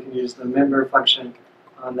 So we can use the member function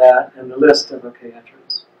on that and the list of OK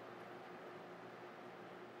attributes.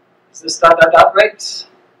 Is this dot dot dot right?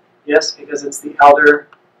 Yes, because it's the elder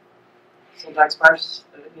syntax parse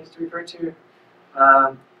that it needs to refer to.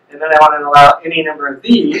 And then I want to allow any number of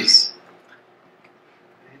these.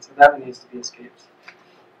 Okay, so that one needs to be escaped.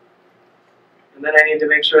 And then I need to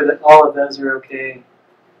make sure that all of those are okay.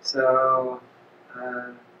 So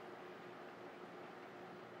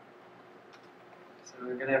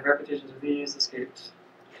we're going to have repetitions of these escaped.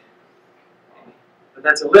 But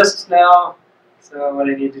that's a list now. So what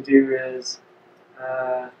I need to do is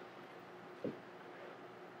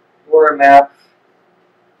or a map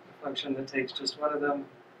function that takes just one of them.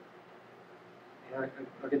 Yeah,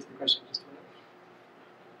 I'll get to the question in just a minute.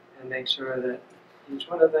 And make sure that each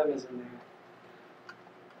one of them is in there.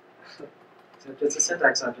 Except it's a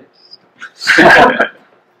syntax object.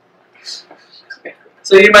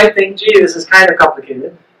 So you might think, gee, this is kind of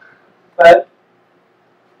complicated. But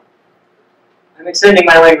I'm extending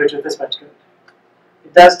my language with this much code.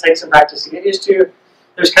 It does take some practice to get used to.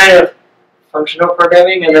 There's kind of functional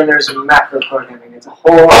programming, and then there's macro programming. It's a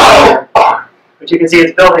whole other. But you can see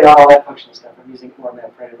it's building on all that functional stuff. I'm using more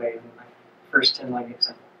map right away in my first 10-line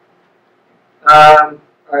example. All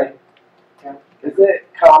right. Yeah. Is it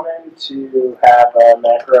common to have a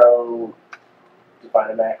macro,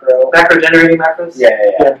 define a macro? Macro generating macros?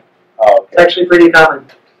 Yeah. Oh, okay. It's actually pretty common.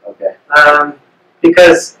 Okay.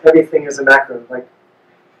 Because everything is a macro. Like,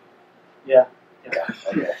 yeah.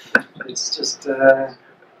 Okay. It's just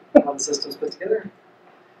all the systems put together.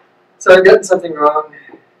 So I've gotten something wrong.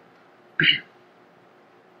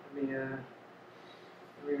 Let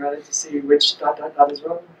me run it to see which dot dot dot is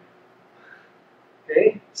wrong.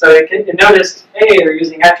 Okay, so you noticed, hey, we're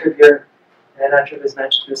using attrib here, and attrib is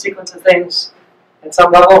matched to a sequence of things at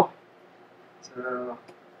some level. So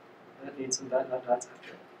that needs some dot dot dots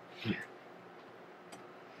after it.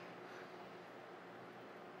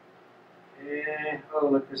 Okay. Oh,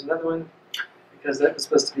 look, there's another one. Because that was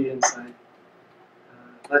supposed to be inside.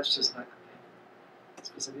 Let's just not complain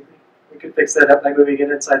specifically. We could fix that up by moving it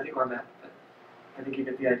inside the OR map, but I think you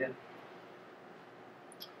get the idea.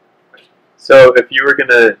 So if you were going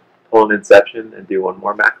to pull an inception and do one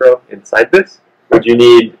more macro inside this, would you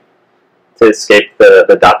need to escape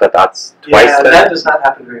the dot dot dots twice? Yeah, then? that does not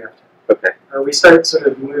happen very often. Okay. We start sort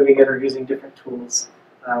of moving it or using different tools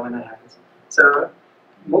when that happens. So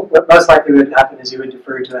what most likely would happen is you would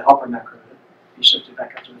defer to the helper macro that be shifted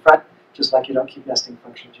back up to the front, just like you don't keep nesting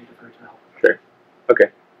functions, you defer to the helper. Sure.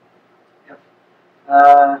 Okay. Yep.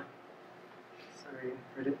 Sorry,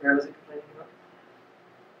 where was it complaining about?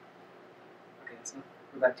 Okay, let's not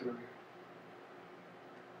go back to where we were.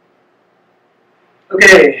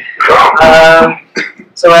 Okay,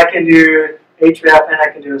 so I can do href and I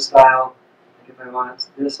can do a style. Like if I want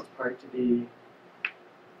this part to be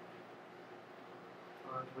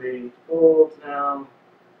font weight bold now,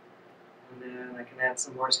 and then I can add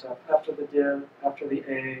some more stuff after the div, after the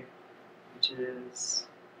A, which is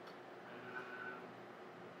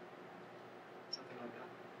something like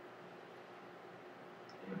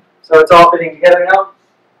that. So it's all fitting together now.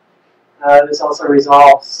 This also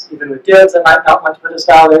resolves even with divs that might not want to put a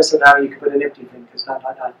style there, so now you can put an empty thing because ...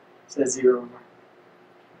 says 0 or more.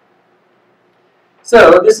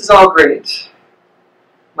 So this is all great.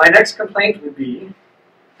 My next complaint would be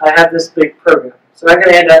I have this big program. So I'm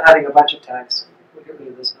going to end up having a bunch of tags. We'll get rid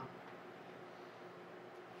of this now.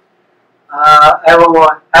 I will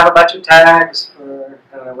have a bunch of tags for,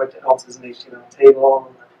 I don't know what else is an HTML table,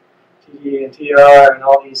 TD and TR and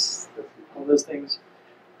all those things.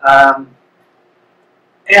 And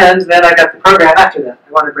then I got the program after that.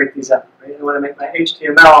 I want to break these up, right? I want to make my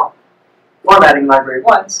HTML formatting library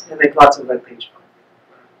once and make lots of web page for it,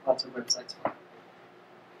 lots of websites for it.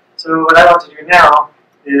 So what I want to do now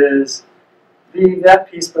is leave that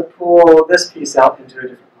piece but pull this piece out into a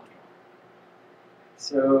different module.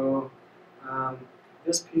 So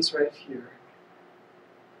this piece right here,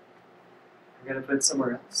 I'm going to put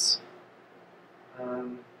somewhere else.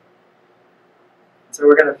 So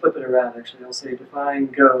we're going to flip it around, actually. I'll say define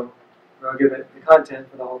go, or I'll give it the content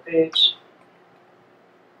for the whole page.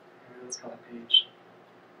 Let's call it page.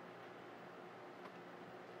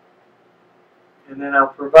 And then I'll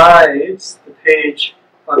provide the page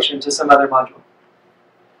function to some other module.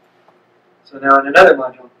 So now in another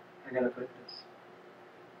module, I'm going to put this.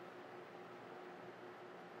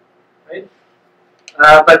 Right?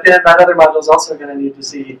 But then that other module is also going to need to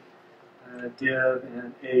see div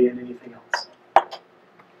and a and anything else.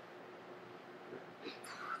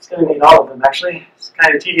 It's going to need all of them, actually. It's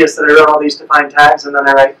kind of tedious that I wrote all these defined tags and then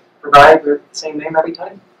I write provide with the same name every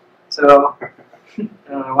time. So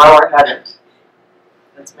while we're at it,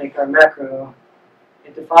 let's make our macro.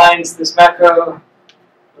 It defines this macro.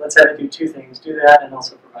 Let's have it do two things. Do that and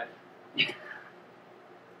also provide it.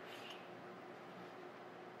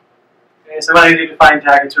 Okay, so when I do define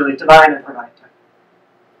tag, it's really define and provide tag.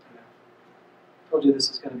 I told you this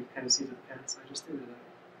is going to be kind of seat of the pants, so I just threw it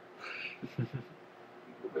out.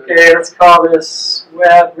 Okay, let's call this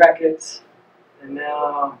web Racket. And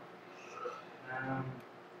now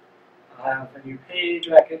I'll have a new page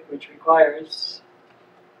Racket, which requires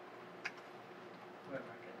web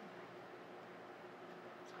Racket.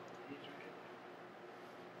 Page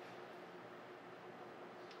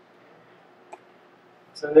Racket.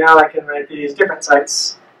 So now I can write these different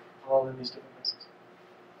sites all in these different places.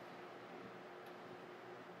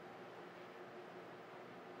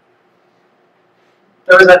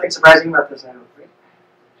 There was nothing surprising about this, I don't think.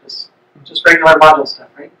 Just regular module stuff,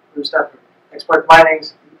 right? Move stuff, export the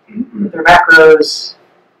bindings, their macros,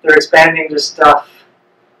 they're expanding to stuff.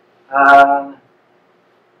 Let's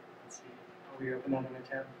see, I'll reopen that in a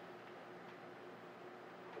tab.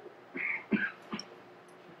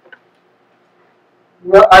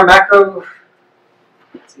 Well, our macro,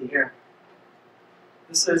 let's see here.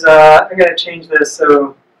 This is, I'm going to change this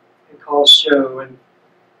so it calls show. And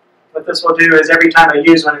what this will do is every time I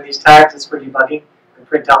use one of these tags, it's for debugging, and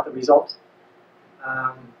print out the result.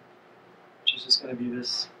 Which is just going to be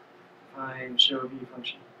this define show v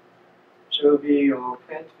function. Show v or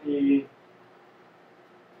print v.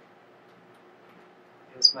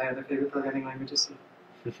 Yes, my other favorite programming language is C.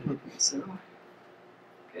 So,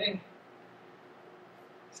 okay.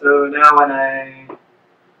 So now when I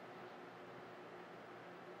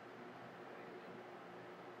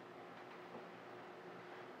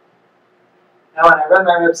run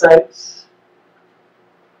my website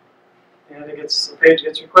and the page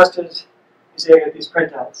gets requested, you see I get these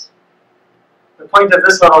printouts. The point of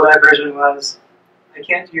this level diversion was I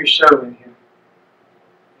can't use show in here.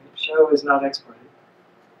 Show is not exported.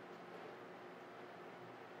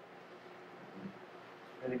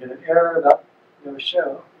 I'm going to get an error about no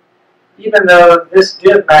show, even though this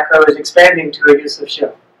div macro is expanding to a use of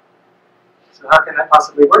show. So how can that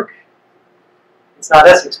possibly work? It's not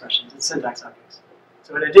S expressions, it's syntax objects.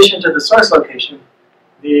 So in addition to the source location,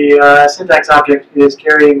 the syntax object is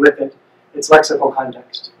carrying with it its lexical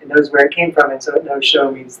context. It knows where it came from, and so it knows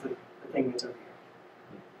show means the thing that's over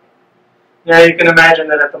Now you can imagine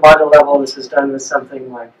that at the module level, this is done with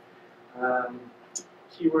something like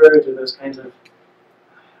keywords or those kinds of,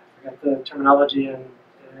 I forget the terminology in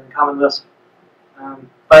Common Lisp.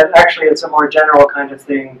 But actually, it's a more general kind of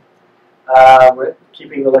thing, with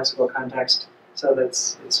keeping the lexical context so that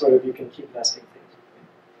it's sort of, you can keep nesting things.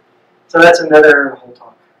 So that's another whole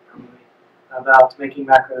talk, probably, about making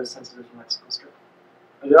macros sensitive to lexical scope.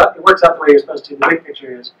 But it works out the way you're supposed to. The big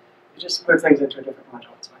picture is you just put things into a different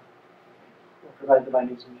module. It's fine. We'll provide the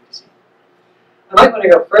bindings we need to see. I might want to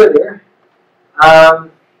go further. I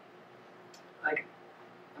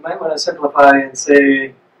might want to simplify and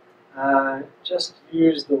say, just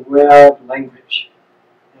use the web language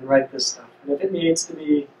and write this stuff. And if it needs to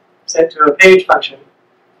be sent to a page function,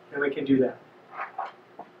 then we can do that.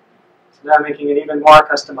 So now I'm making an even more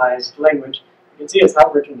customized language. You can see it's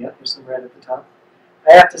not working yet. There's some red at the top.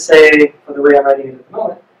 I have to say, for the way I'm writing it at the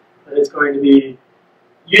moment, that it's going to be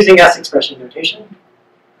using S expression notation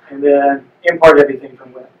and then import everything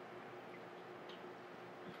from web.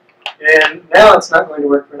 And now it's not going to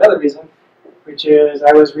work for another reason, which is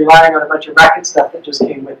I was relying on a bunch of Racket stuff that just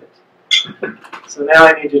came with it. So now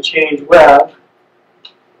I need to change web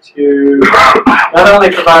to not only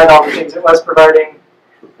provide all the things it was providing,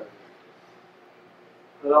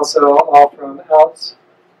 but also all from else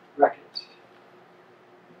Racket.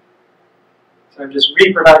 So I'm just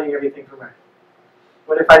re-providing everything from Racket.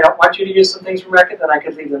 What if I don't want you to use some things from Racket? Then I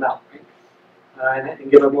could leave them out, right?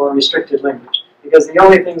 And give a more restricted language. Because the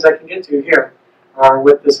only things I can get to here are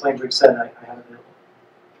with this language set I have available.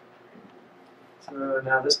 So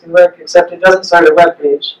now this can work, except it doesn't start a web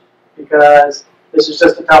page because this is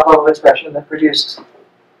just a top-level expression that produced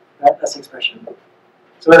that S expression.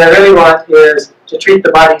 So what I really want is to treat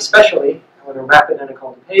the body specially. I want to wrap it in a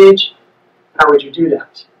call to page. How would you do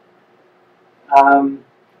that?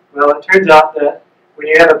 Well, it turns out that when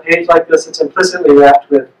you have a page like this, it's implicitly wrapped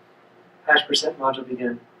with #% module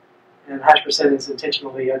begin. And #% is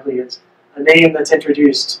intentionally ugly. It's a name that's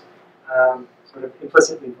introduced sort of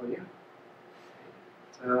implicitly for you.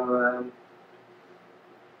 So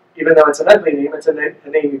even though it's an ugly name, it's a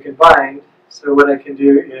name you can bind. So what I can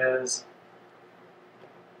do is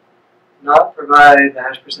not provide the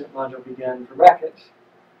 #% module begin for Racket,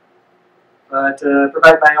 but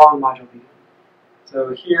provide my own module begin. So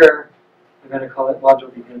here, I'm going to call it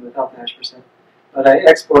module begin without the #%. But I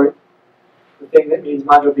export the thing that means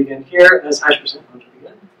module begin here as #% module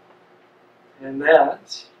begin. And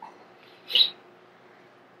that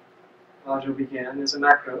module begin is a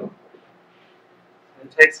macro.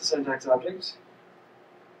 It takes the syntax object.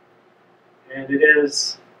 And it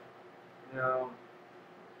is, I'll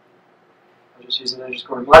just use an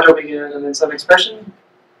underscore module begin and then some expression,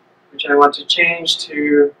 which I want to change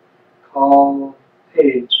to call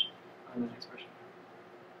page on that expression.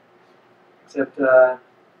 Except,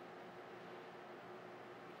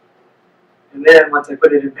 and then once I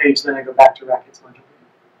put it in page, then I go back to Racket's module begin.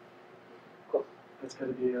 Cool. That's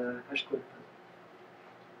going to be a hash code.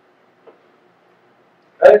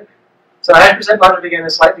 Right? So #% module begin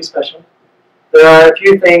is slightly special. There are a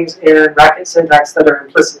few things in Racket syntax that are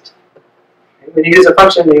implicit. When you use a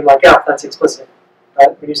function name like f, that's explicit.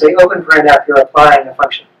 But when you say open for an f, you're applying a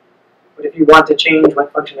function. But if you want to change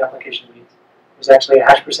what function application means, there's actually a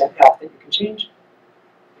 #f that you can change.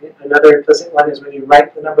 Another implicit one is when you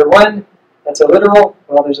write the number 1, that's a literal.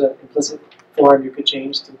 Well, there's an implicit form you could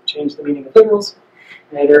change to change the meaning of literals.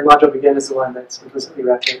 And your module begin is the one that's implicitly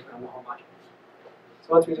wrapped around the whole module.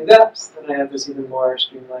 So once we do that, then I have this even more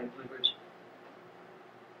streamlined language.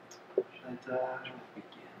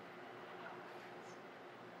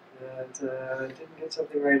 I didn't get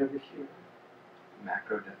something right over here.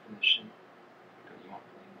 Macro definition. Don't you want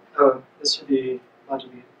Oh, this should be module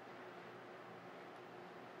begin.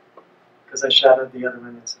 Because I shadowed the other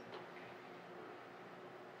one inside.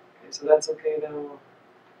 Okay, so that's okay now.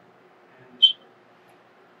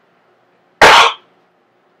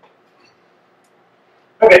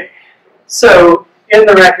 Okay, so in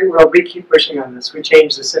the Racket world, we keep pushing on this. We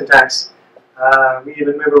change the syntax. We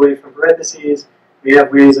even move away from parentheses. We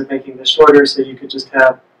have ways of making this shorter, so you could just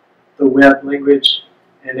have the web language,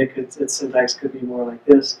 and its syntax could be more like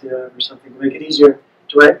this, div, or something. Make it easier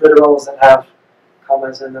to write literals that have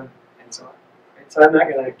commas in them, and so on. Right, so I'm not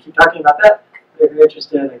going to keep talking about that, but if you're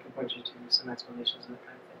interested, I can point you to some explanations and that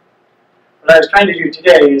kind of thing. What I was trying to do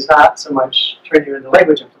today is not so much turn you into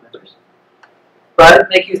language implementers, but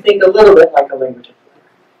make you think a little bit like a language implementer.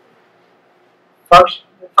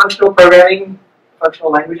 Functional programming,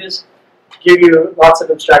 functional languages, give you lots of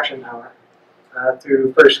abstraction power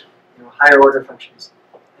through first higher order functions.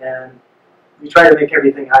 And we try to make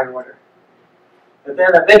everything higher order. But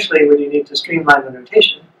then eventually, when you need to streamline the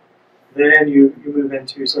notation, then you move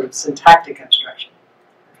into sort of syntactic abstraction.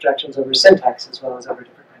 Abstractions over syntax as well as over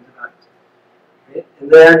different kinds of values. Right?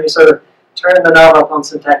 And then you sort of turn the knob up on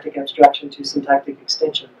syntactic abstraction to syntactic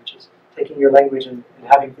extension, which is taking your language and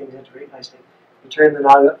having things integrate nicely. You turn the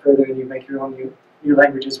knob up further and you make your own new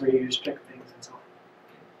languages where you use strict things and so on.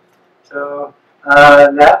 So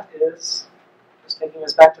that is just taking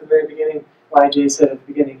us back to the very beginning. Why Jay said at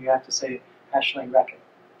the beginning you have to say #racket.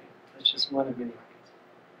 That's just one of many rackets.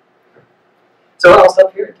 So I'll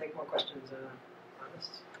stop here and take more questions on this.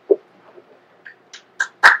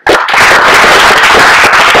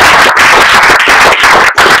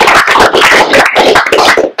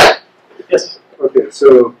 Yes. Okay,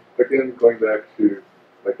 so again, going back to,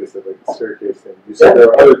 like I said, like the staircase thing, you said there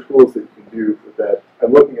are other tools that you can do with that.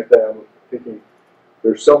 I'm looking at that, I'm thinking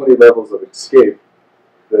there's so many levels of escape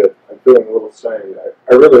that I'm feeling a little stymied.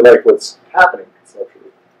 I really like what's happening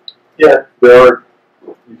conceptually. Yeah.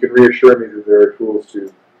 You can reassure me that there are tools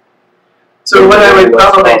to. So what I would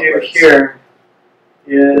probably do here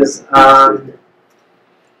is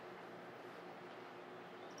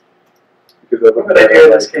because what would I do in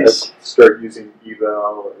this case? Start using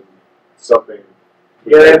eval and something.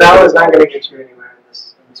 Yeah, eval is not going to get you anywhere in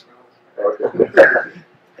this world. Okay.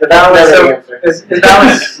 Eval is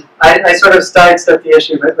I sort of sidestep the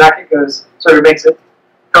issue, but Racket sort of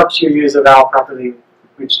helps you use eval properly,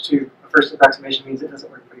 which to a first approximation means it doesn't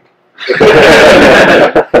work for you. You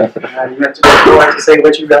have to go on to say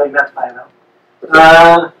what you really meant by eval.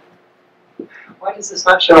 Why does this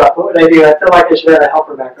not show up? What would I do? I feel like I should have a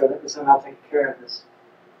helper macro that would somehow take care of this,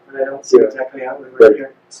 but I don't see exactly how it would work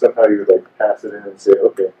here. Somehow you would like pass it in and say,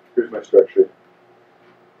 okay, here's my structure.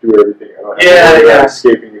 Do everything. I don't have to worry about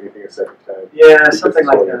escaping anything a second time. Yeah, something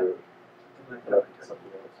like that.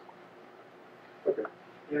 Something else. Okay. Do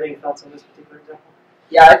you have any thoughts on this particular example?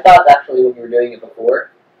 Yeah, I thought actually when you were doing it before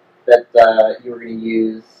that you were going to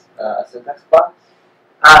use a syntax class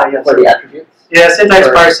Yes. for the attributes. Yeah, syntax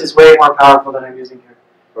parse is way more powerful than I'm using here.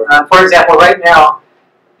 Okay. For example, right now,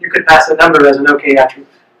 you could pass a number as an OK attribute.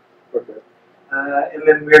 Okay. And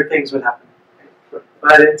then weird things would happen.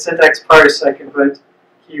 But in syntax parse, I can put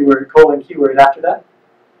keyword, keyword after that,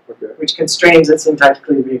 which constrains it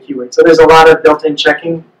syntactically to be a keyword. So there's a lot of built-in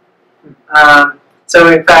checking. So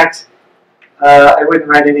in fact, I wouldn't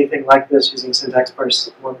write anything like this using syntax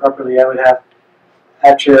parse more properly. I would have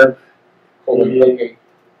attrib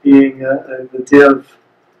being the div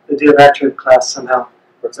attrib class somehow.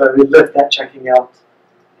 So I would lift that checking out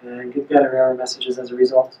and get better error messages as a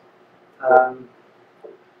result.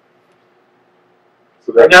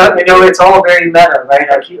 So I know it's all very meta, right?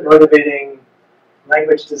 I keep motivating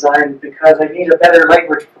language design because I need a better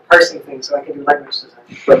language for parsing things so I can do language design.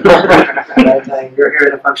 Right? You're here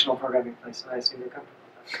at a functional programming place, so I assume you're comfortable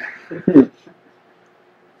with that.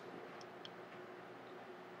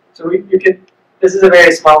 So this is a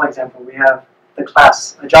very small example. We have the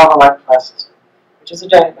class, a Java-like class system, which is a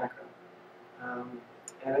giant macro.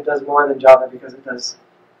 And it does more than Java because it does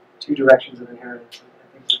 2 directions of inheritance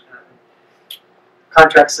and things like that.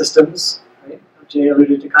 Contract systems, right? Jay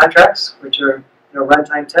alluded to contracts, which are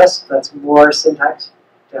runtime tests. That's more syntax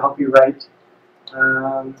to help you write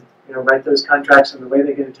those contracts and the way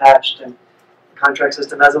they get attached. And the contract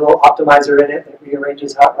system has a little optimizer in it that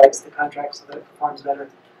rearranges how it writes the contract so that it performs better,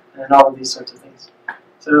 and all of these sorts of things.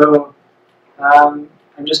 So I'm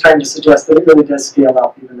just trying to suggest that it really does scale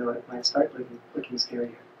up, even though it might start looking scary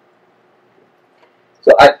here.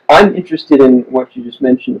 So I'm interested in what you just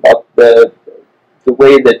mentioned about the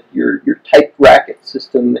way that your typed racket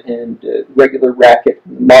system and regular racket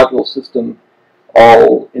and the module system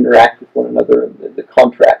all interact with one another, and the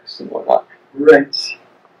contracts and whatnot. Right.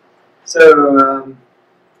 So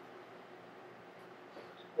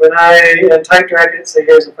when I typed racket, say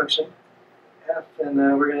here's a function f, and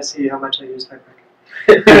we're going to see how much I use type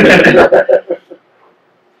racket.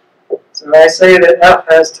 So I say that f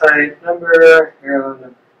has type number, arrow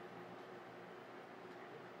number.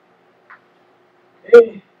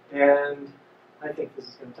 Okay, and I think this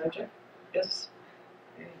is going to type check. Yes.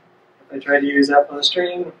 Okay. If I try to use f on a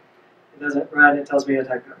string, it doesn't run, it tells me a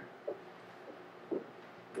type error.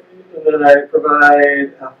 And then I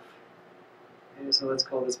provide f. Okay, so let's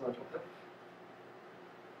call this module f.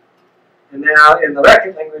 And now in the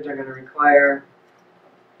Racket language, I'm going to require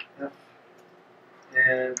f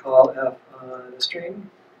and call f on a string.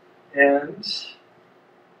 And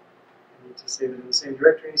I need to save it in the same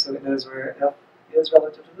directory so it knows where f is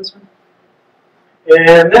relative to this one.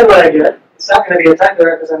 And then what I get, it's not going to be a type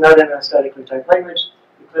error because I'm not in a statically typed language.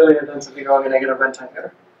 We clearly have done something wrong and I get a runtime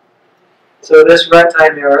error. So this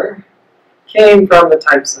runtime error came from the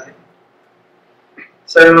type side.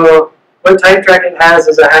 So what type Racket has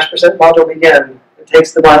is a # module begin. It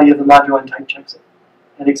takes the body of the module and type checks it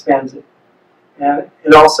and expands it. And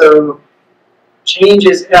it also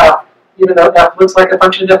changes f. Even though f looks like a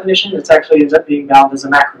function definition, it actually ends up being bound as a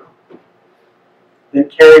macro.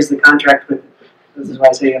 It carries the contract with it. This is why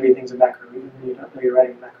I say everything's a macro, even though you don't know you're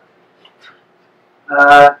writing a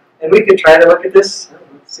macro. And we could try to look at this.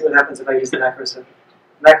 Let's see what happens if I use the macro separ.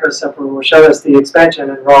 Macro separ will show us the expansion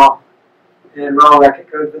in raw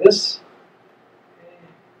Racket code for this.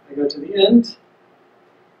 I go to the end.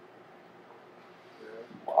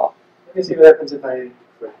 Wow. Let me see what happens if I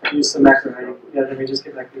use some macro writing. Yeah, let me just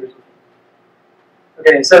get back to the original.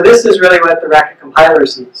 Okay, so this is really what the Racket compiler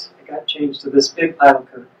sees. It got changed to this big pile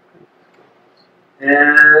of code.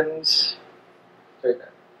 And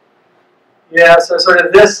yeah, so sort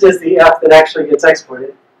of this is the F that actually gets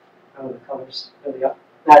exported. Oh, the colors really up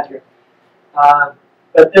bad here.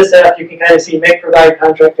 But this F, you can kind of see make provide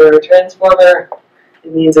contract error transformer.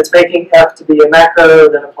 It means it's making F to be a macro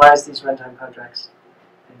that applies these runtime contracts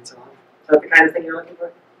and so on. Is that the kind of thing you're looking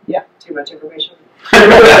for? Yeah. Too much information?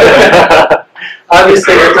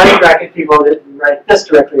 Obviously, the type Racket people didn't write this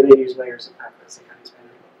directly. They use layers of macros. They kind of expand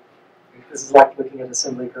it. This is like looking at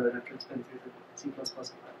assembly code after it's been through the C++ environment.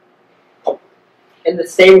 In the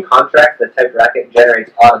same contract that type Racket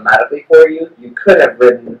generates automatically for you, you could have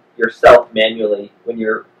written yourself manually when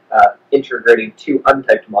you're integrating two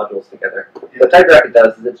untyped modules together. What type Racket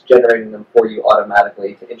does is it's generating them for you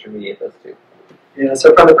automatically to intermediate those two. Yeah,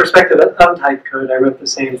 so from the perspective of untyped code, I wrote the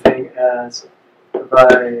same thing as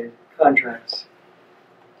provide contracts.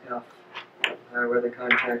 Where the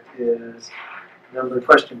contract is number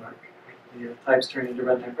question mark. The types turn into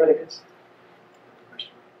runtime predicates.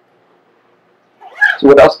 So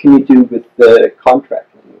what else can you do with the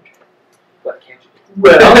contract language? What can't you do?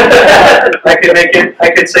 Well, I could make it.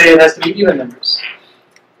 I could say it has to be even numbers,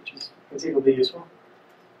 which is conceivably useful.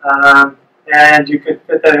 And you could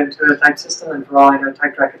fit that into a type system. And for all I know,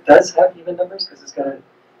 type Racket does have even numbers because it's got a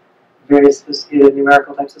very sophisticated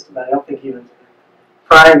numerical type system. But I don't think even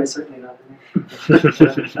prime is certainly not in there.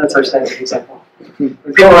 That's our standard example. When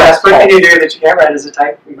people ask, "What can you do that you can't write as a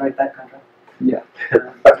type?" We write that contract. Yeah.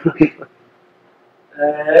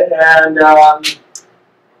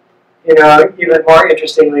 You know, even more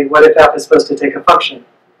interestingly, what if f is supposed to take a function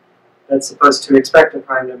that's supposed to expect a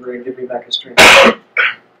prime number and give me back a string?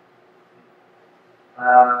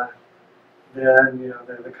 Then you know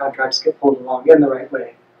the contracts get pulled along in the right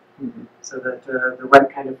way, so that the right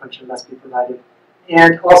kind of function must be provided.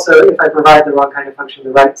 And also, if I provide the wrong kind of function,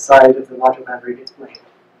 the right side of the module boundary gets blamed.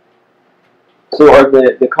 So are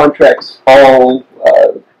the contracts all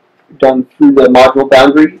done through the module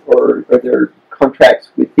boundary, or are there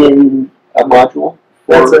contracts within a module?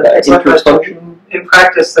 That's an excellent question. Function? In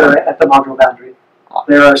practice, they're at the module boundary.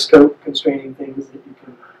 There are scope constraining things that you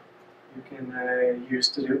can use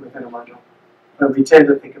to do it within a module. But we tend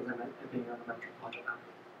to think of them as being on the module boundary.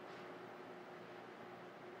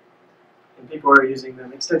 And people who are using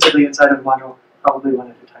them extensively inside of a module probably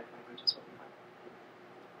wanted to type language as well.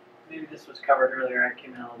 Maybe this was covered earlier. I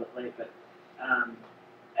came in a little bit late, but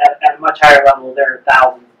at a much higher level, there are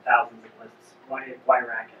thousands and thousands of lists. Why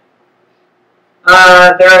Racket?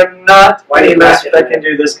 There are not any lists Racket that can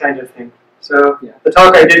do this kind of thing. So the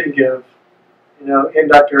talk I didn't give, you know, in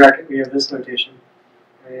Dr. Racket we have this notation,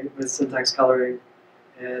 right, with syntax coloring,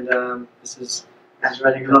 and this is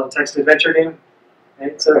running a little text adventure game.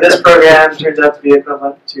 Right? So this program turns out to be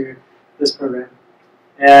equivalent to this program,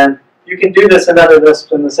 and you can do this in other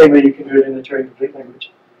lists in the same way you can do it in a Turing complete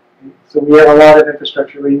language. Right? So we have a lot of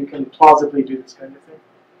infrastructure where you can plausibly do this kind of thing.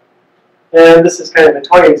 And this is kind of a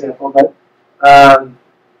toy example, but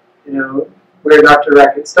you know, where Dr.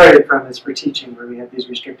 Racket started from is for teaching, where we have these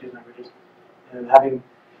restricted languages. And having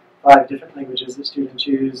 5 different languages that students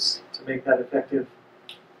use to make that effective,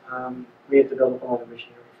 we had to build up a lot of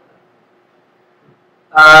machinery for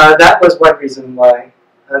that. That was one reason why.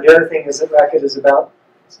 The other thing is that Racket is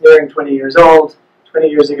it's nearing 20 years old. 20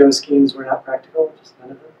 years ago, schemes were not practical, just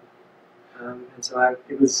none of them. And so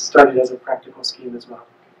it was started as a practical scheme as well.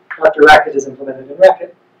 Dr. Racket is implemented in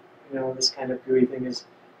Racket. You know, this kind of GUI thing is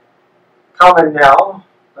common now,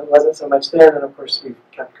 but wasn't so much then, and of course we've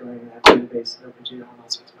kept going and have database and OpenGL and all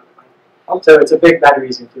sorts of other things. So it's a big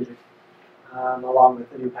batteries included, along with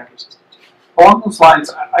the new package system. Along those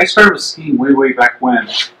lines, I started with Scheme way back when,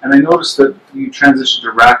 and I noticed that you transitioned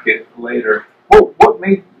to Racket later.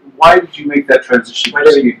 Why did you make that transition? Why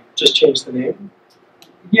did we just change the name?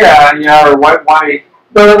 Yeah, or why?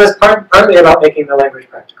 Well, it was partly about making the language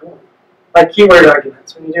practical. Like keyword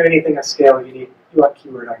arguments. When you do anything at scale, you need you want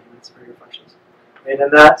keyword arguments for your functions. Right?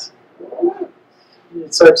 And that,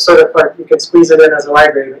 it's sort of like you can squeeze it in as a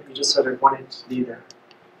library, but you just sort of want it to be there.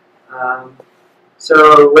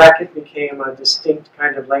 So Racket became a distinct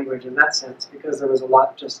kind of language in that sense because there was a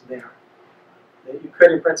lot just there. That you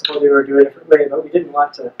could, in principle, do or do a different way, but we didn't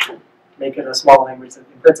want to make it a small language that,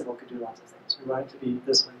 in principle, could do lots of things. We wanted it to be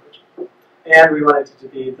this language, and we wanted it to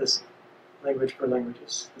be this language for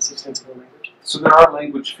languages, this extensible language. So there are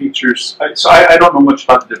language features. I don't know much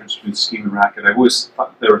about the difference between Scheme and Racket. I always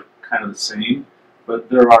thought they were kind of the same, but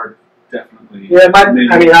there are definitely. Yeah, I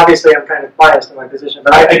mean, obviously, I'm kind of biased in my position,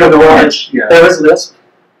 but I know there was there was Lisp,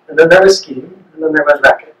 and then there was Scheme, and then there was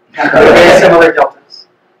Racket. Very similar deltas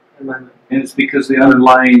in my mind. And it's because the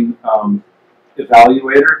underlying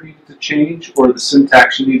evaluator needed to change, or the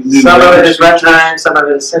syntax you need new. Some of it is runtime, some of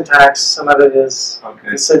it is syntax, some of it is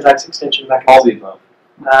the syntax extension mechanism. All the above.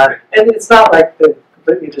 And it's not like they're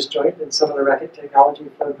completely disjoint, and some of the Racket technology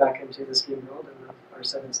flowed back into the Scheme world and the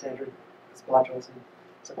R7 standard modules and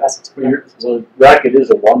some facets. Well, Racket is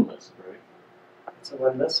a one list, right? It's a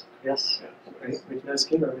one list, yes. Right? With no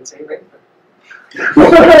schema, I would say, right?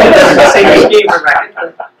 Same scheme for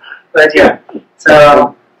Racket. But yeah,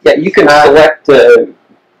 so yeah, you can select a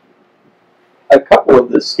couple of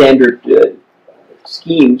the standard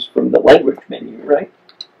schemes from the language menu, right?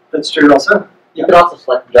 That's true also. You can also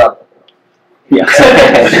select Java. Yeah.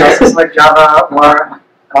 You can also select Java or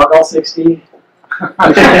Algol 60.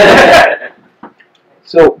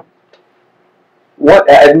 So, what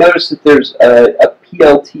I've noticed that there's a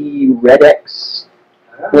PLT Redx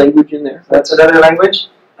language in there. That's another language.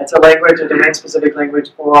 It's a language, a domain-specific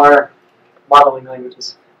language for modeling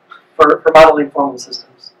languages, for modeling formal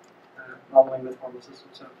systems, modeling with formal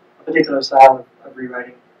systems. So a particular style of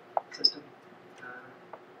rewriting system.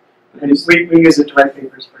 And we use it to write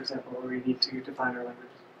papers, for example, where we need to define our languages.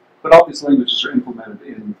 But all these languages are implemented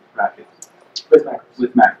in Racket. With macros.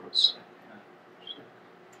 With macros.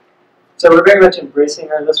 So we're very much embracing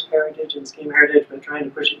our Lisp heritage and Scheme heritage, but trying to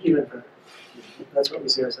push it even further. That's what we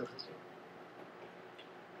see ourselves as doing.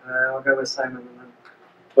 I'll go with Simon and then.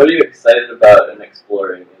 What are you excited about and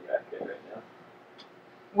exploring in Racket right now?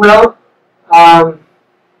 Well,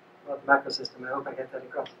 the macro system, I hope I get that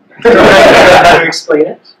across. How to explain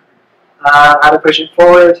it, how to push it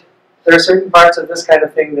forward. There are certain parts of this kind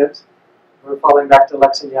of thing that we're falling back to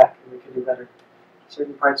Lex and Yak, and we can do better.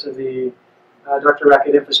 Certain parts of the Dr.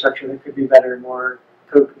 Racket infrastructure that could be better, more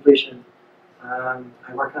code completion. I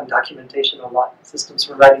work on documentation a lot, systems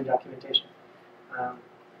for writing documentation.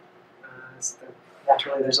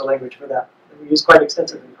 Naturally, there's a language for that we use quite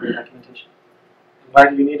extensively for documentation. And why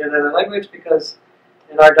do you need another language? Because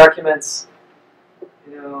in our documents,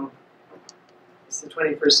 it's the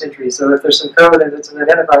 21st century. So if there's some code and it's an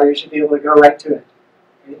identifier, you should be able to go right to it.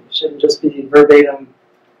 Right? It shouldn't just be verbatim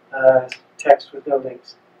text with no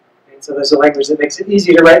links. Right? So there's a language that makes it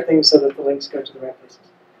easy to write things so that the links go to the right places.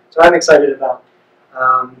 So I'm excited about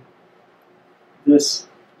this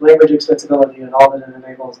language extensibility and all that it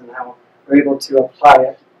enables and how we're able to apply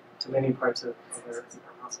it to many parts of our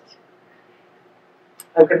process.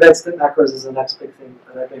 I'm convinced that macros is the next big thing,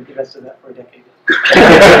 but I've been convinced of that for a decade.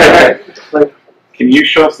 Can you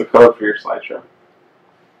show us the code for your slideshow?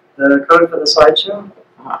 The code for the slideshow?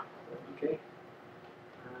 Okay.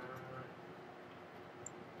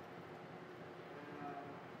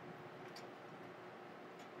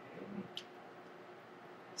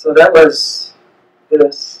 So that was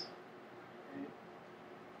this.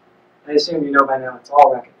 I assume you know by now it's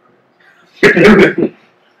all Racket programs.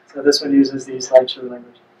 So this one uses the slideshow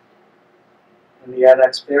language. And the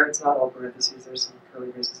ADX there, it's not all parentheses, there's some curly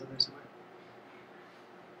braces in there somewhere.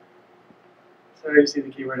 So you see the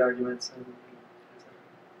keyword arguments and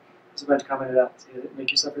there's a bunch commented out. See, did it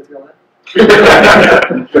make you suffer through all that?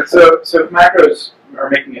 So if macros are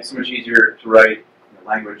making it so much easier to write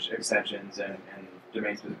language extensions and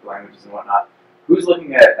domain-specific languages and whatnot, who's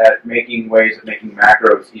looking at making ways of making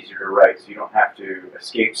macros easier to write so you don't have to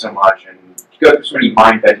escape so much and go through so many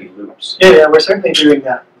mind-bending loops? Yeah, we're certainly doing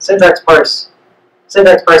that. Syntax parse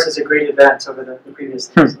is a great advance over the previous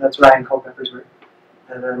things. So that's Ryan Culpepper's work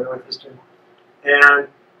and North Eastern. And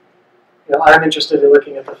I'm interested in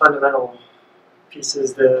looking at the fundamental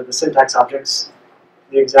pieces, the syntax objects.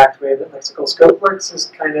 The exact way that lexical scope works is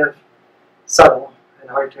kind of subtle and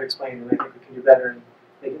hard to explain, and I think we can do better and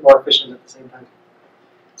make it more efficient at the same time.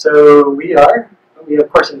 So we of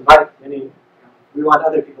course invite many, we want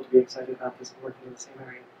other people to be excited about this and working in the same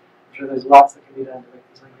area. I'm sure there's lots that can be done to make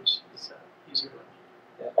these languages easier to learn.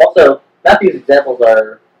 Yeah. Also, Matthew's examples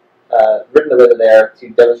are written the way that they are to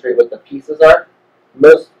demonstrate what the pieces are.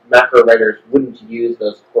 Most macro writers wouldn't use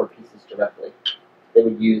those core pieces directly.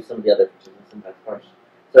 use some of the other features in syntax parse.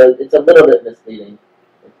 So it's a little bit misleading.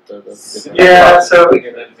 Yeah, so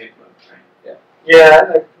yeah. Yeah,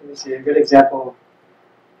 let me see, a good example.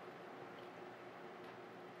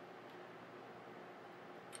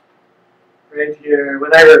 Right here,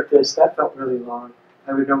 when I wrote this, that felt really long.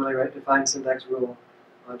 I would normally write define syntax rule,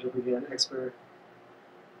 module begin, expert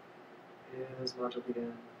is module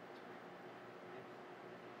begin.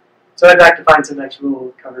 So in fact, define syntax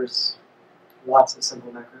rule covers lots of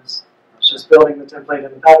simple macros. It's just building the template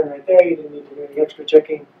and the pattern right there. You didn't need to do any extra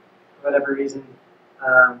checking for whatever reason.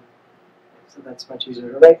 So that's much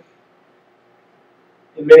easier to write.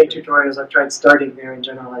 In many tutorials, I've tried starting there and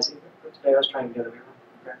generalizing it, but today I was trying to get away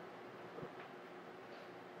from it. Okay.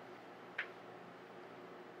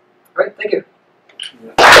 All right, thank you.